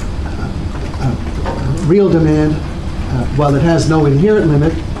 Real demand, while it has no inherent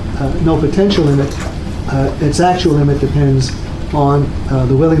limit, no potential limit, its actual limit depends on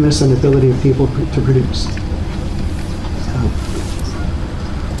the willingness and ability of people to produce.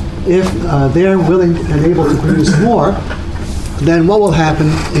 If they're willing and able to produce more, then what will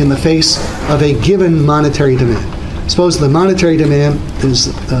happen in the face of a given monetary demand? Suppose the monetary demand is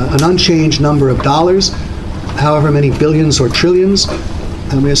an unchanged number of dollars, however many billions or trillions,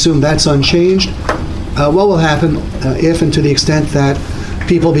 and we assume that's unchanged. What will happen if and to the extent that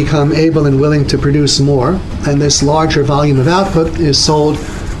people become able and willing to produce more, and this larger volume of output is sold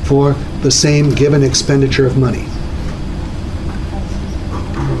for the same given expenditure of money?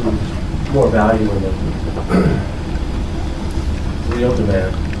 More value in the real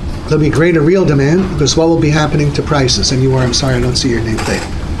demand. There'll be greater real demand, because what will be happening to prices? And you are, I'm sorry, I don't see your name plate.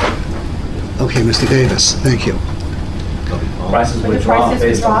 Okay, Mr. Davis, thank you. Prices would drop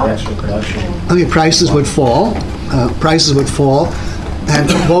based on the extra production. Okay, prices would fall.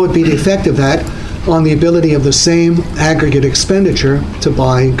 And what would be the effect of that on the ability of the same aggregate expenditure to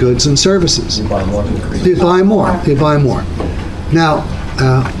buy goods and services? You buy more. You buy more. Now,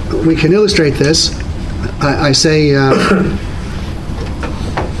 we can illustrate this. I say,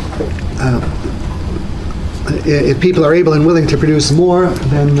 if people are able and willing to produce more,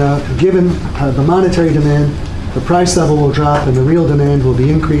 then given the monetary demand, the price level will drop and the real demand will be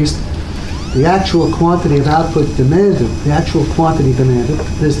increased. The actual quantity of output demanded,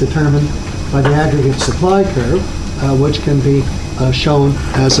 is determined by the aggregate supply curve, which can be shown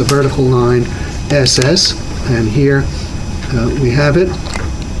as a vertical line SS. And here we have it.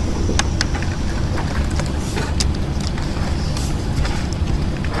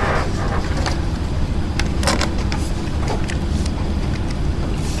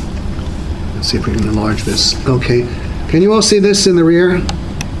 Let's see if we can enlarge this. Okay. Can you all see this in the rear?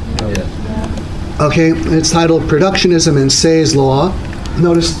 Okay, it's titled Productionism and Say's Law.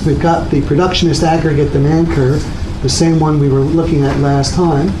 Notice we've got the productionist aggregate demand curve, the same one we were looking at last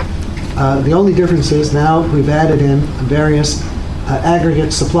time. The only difference is now we've added in various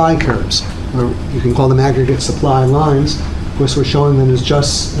aggregate supply curves, or you can call them aggregate supply lines. Of course, we're showing them as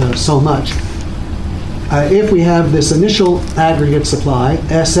just so much. If we have this initial aggregate supply,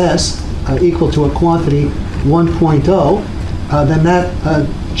 SS, equal to a quantity 1.0, then that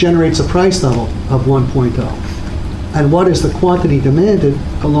generates a price level of 1.0. And what is the quantity demanded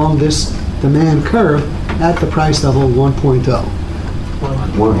along this demand curve at the price level 1.0?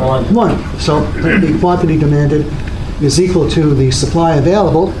 1. So the quantity demanded is equal to the supply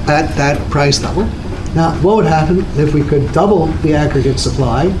available at that price level. Now, what would happen if we could double the aggregate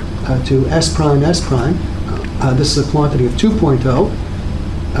supply to S prime, S prime? This is a quantity of 2.0.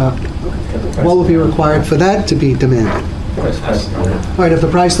 What would be required for that to be demanded? All right, if the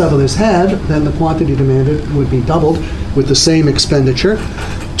price level is halved, then the quantity demanded would be doubled with the same expenditure.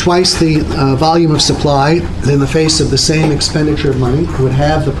 Twice the volume of supply in the face of the same expenditure of money would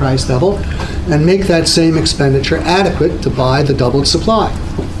halve the price level and make that same expenditure adequate to buy the doubled supply.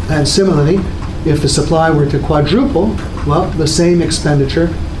 And similarly, if the supply were to quadruple, well, the same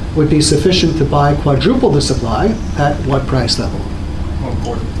expenditure would be sufficient to buy quadruple the supply at what price level?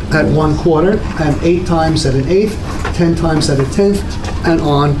 1/4. At 1/4, and 8 times at an eighth, 10 times at a tenth, and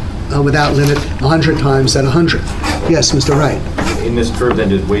on without limit, 100 times at 100. Yes, Mr. Wright. In this curve, then,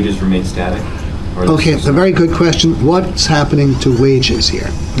 did wages remain static? Okay, it's a very good question. What's happening to wages here?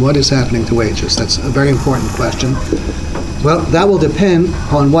 What is happening to wages? That's a very important question. Well, that will depend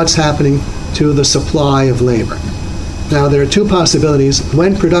on what's happening to the supply of labor. Now, there are two possibilities.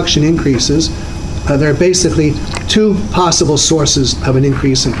 When production increases, there are basically two possible sources of an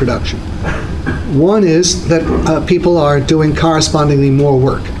increase in production. One is that people are doing correspondingly more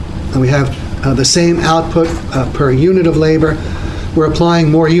work. And we have the same output per unit of labor. We're applying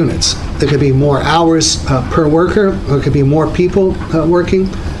more units. There could be more hours per worker, or it could be more people working.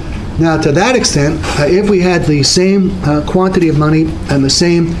 Now, to that extent, if we had the same quantity of money and the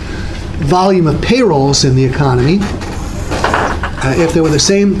same volume of payrolls in the economy, if there were the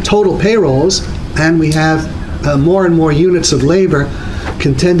same total payrolls, and we have more and more units of labor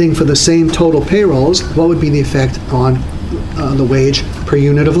contending for the same total payrolls, what would be the effect on the wage per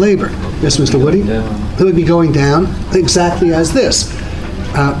unit of labor? Yes, Mr. Woody? It would be going down exactly as this.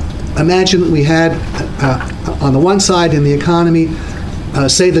 Imagine that we had, on the one side in the economy,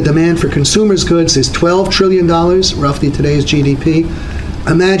 say the demand for consumers' goods is $12 trillion, roughly today's GDP.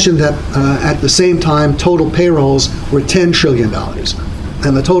 Imagine that at the same time, total payrolls were $10 trillion.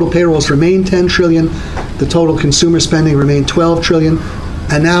 And the total payrolls remain 10 trillion, the total consumer spending remained 12 trillion,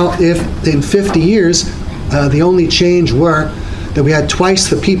 and now if in 50 years the only change were that we had twice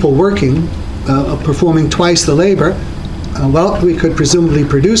the people working, performing twice the labor, well, we could presumably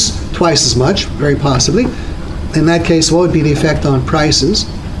produce twice as much, very possibly. In that case, what would be the effect on prices?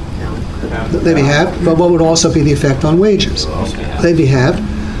 They'd be halved, but what would also be the effect on wages? They'd be halved.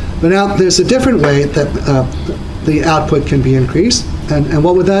 But now there's a different way that the output can be increased. And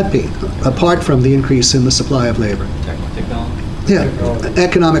what would that be, apart from the increase in the supply of labor? Technology? Yeah,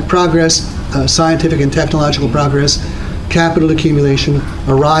 economic progress, scientific and technological progress, capital accumulation,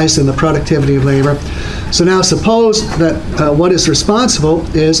 a rise in the productivity of labor. So now suppose that what is responsible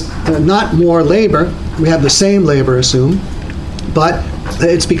is not more labor. We have the same labor, assume, but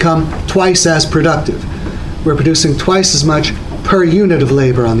it's become twice as productive. We're producing twice as much per unit of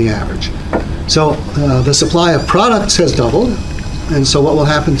labor on the average. So the supply of products has doubled. And so what will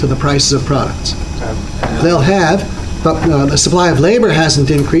happen to the prices of products? They'll have, but the supply of labor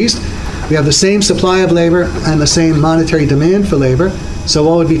hasn't increased. We have the same supply of labor and the same monetary demand for labor. So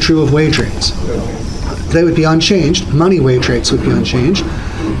what would be true of wage rates? They would be unchanged. Money wage rates would be unchanged.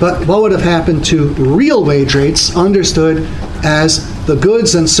 But what would have happened to real wage rates understood as the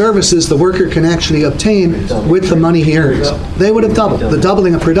goods and services the worker can actually obtain with the money he earns. They would have doubled. The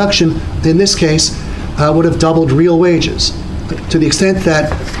doubling of production, in this case, would have doubled real wages. To the extent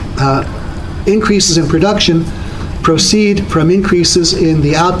that increases in production proceed from increases in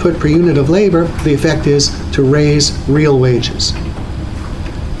the output per unit of labor, the effect is to raise real wages.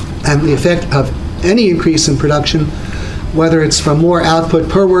 And the effect of any increase in production, whether it's from more output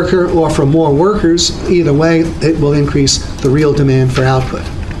per worker or from more workers, either way, it will increase the real demand for output.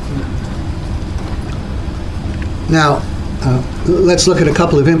 Now, let's look at a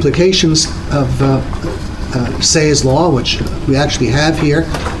couple of implications of Say's law, which we actually have here.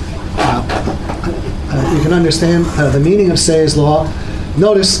 You can understand the meaning of Say's law.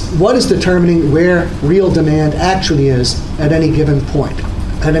 Notice what is determining where real demand actually is at any given point,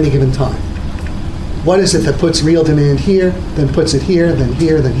 at any given time. What is it that puts real demand here, then puts it here, then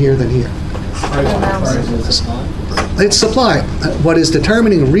here, then here, then here? It's supply. What is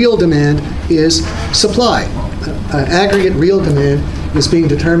determining real demand is supply. Aggregate real demand is being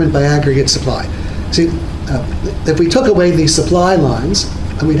determined by aggregate supply. See, if we took away these supply lines,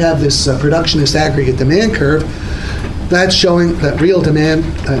 we'd have this productionist aggregate demand curve. That's showing that real demand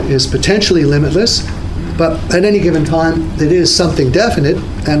is potentially limitless, but at any given time, it is something definite,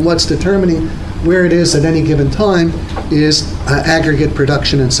 and what's determining where it is at any given time is aggregate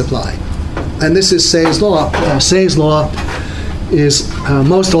production and supply. And this is Say's law. Say's law is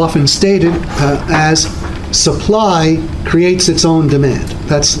most often stated as supply creates its own demand.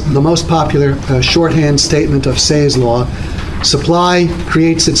 That's the most popular shorthand statement of Say's law. Supply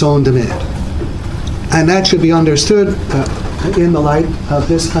creates its own demand. And that should be understood in the light of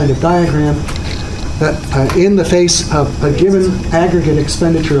this kind of diagram, that in the face of a given aggregate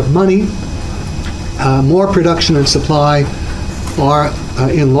expenditure of money, more production and supply are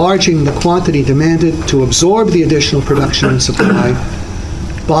enlarging the quantity demanded to absorb the additional production and supply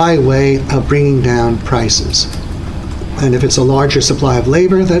by way of bringing down prices. And if it's a larger supply of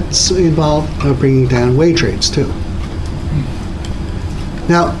labor that's involved, bringing down wage rates too.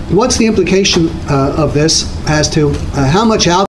 Now, what's the implication of this as to how much output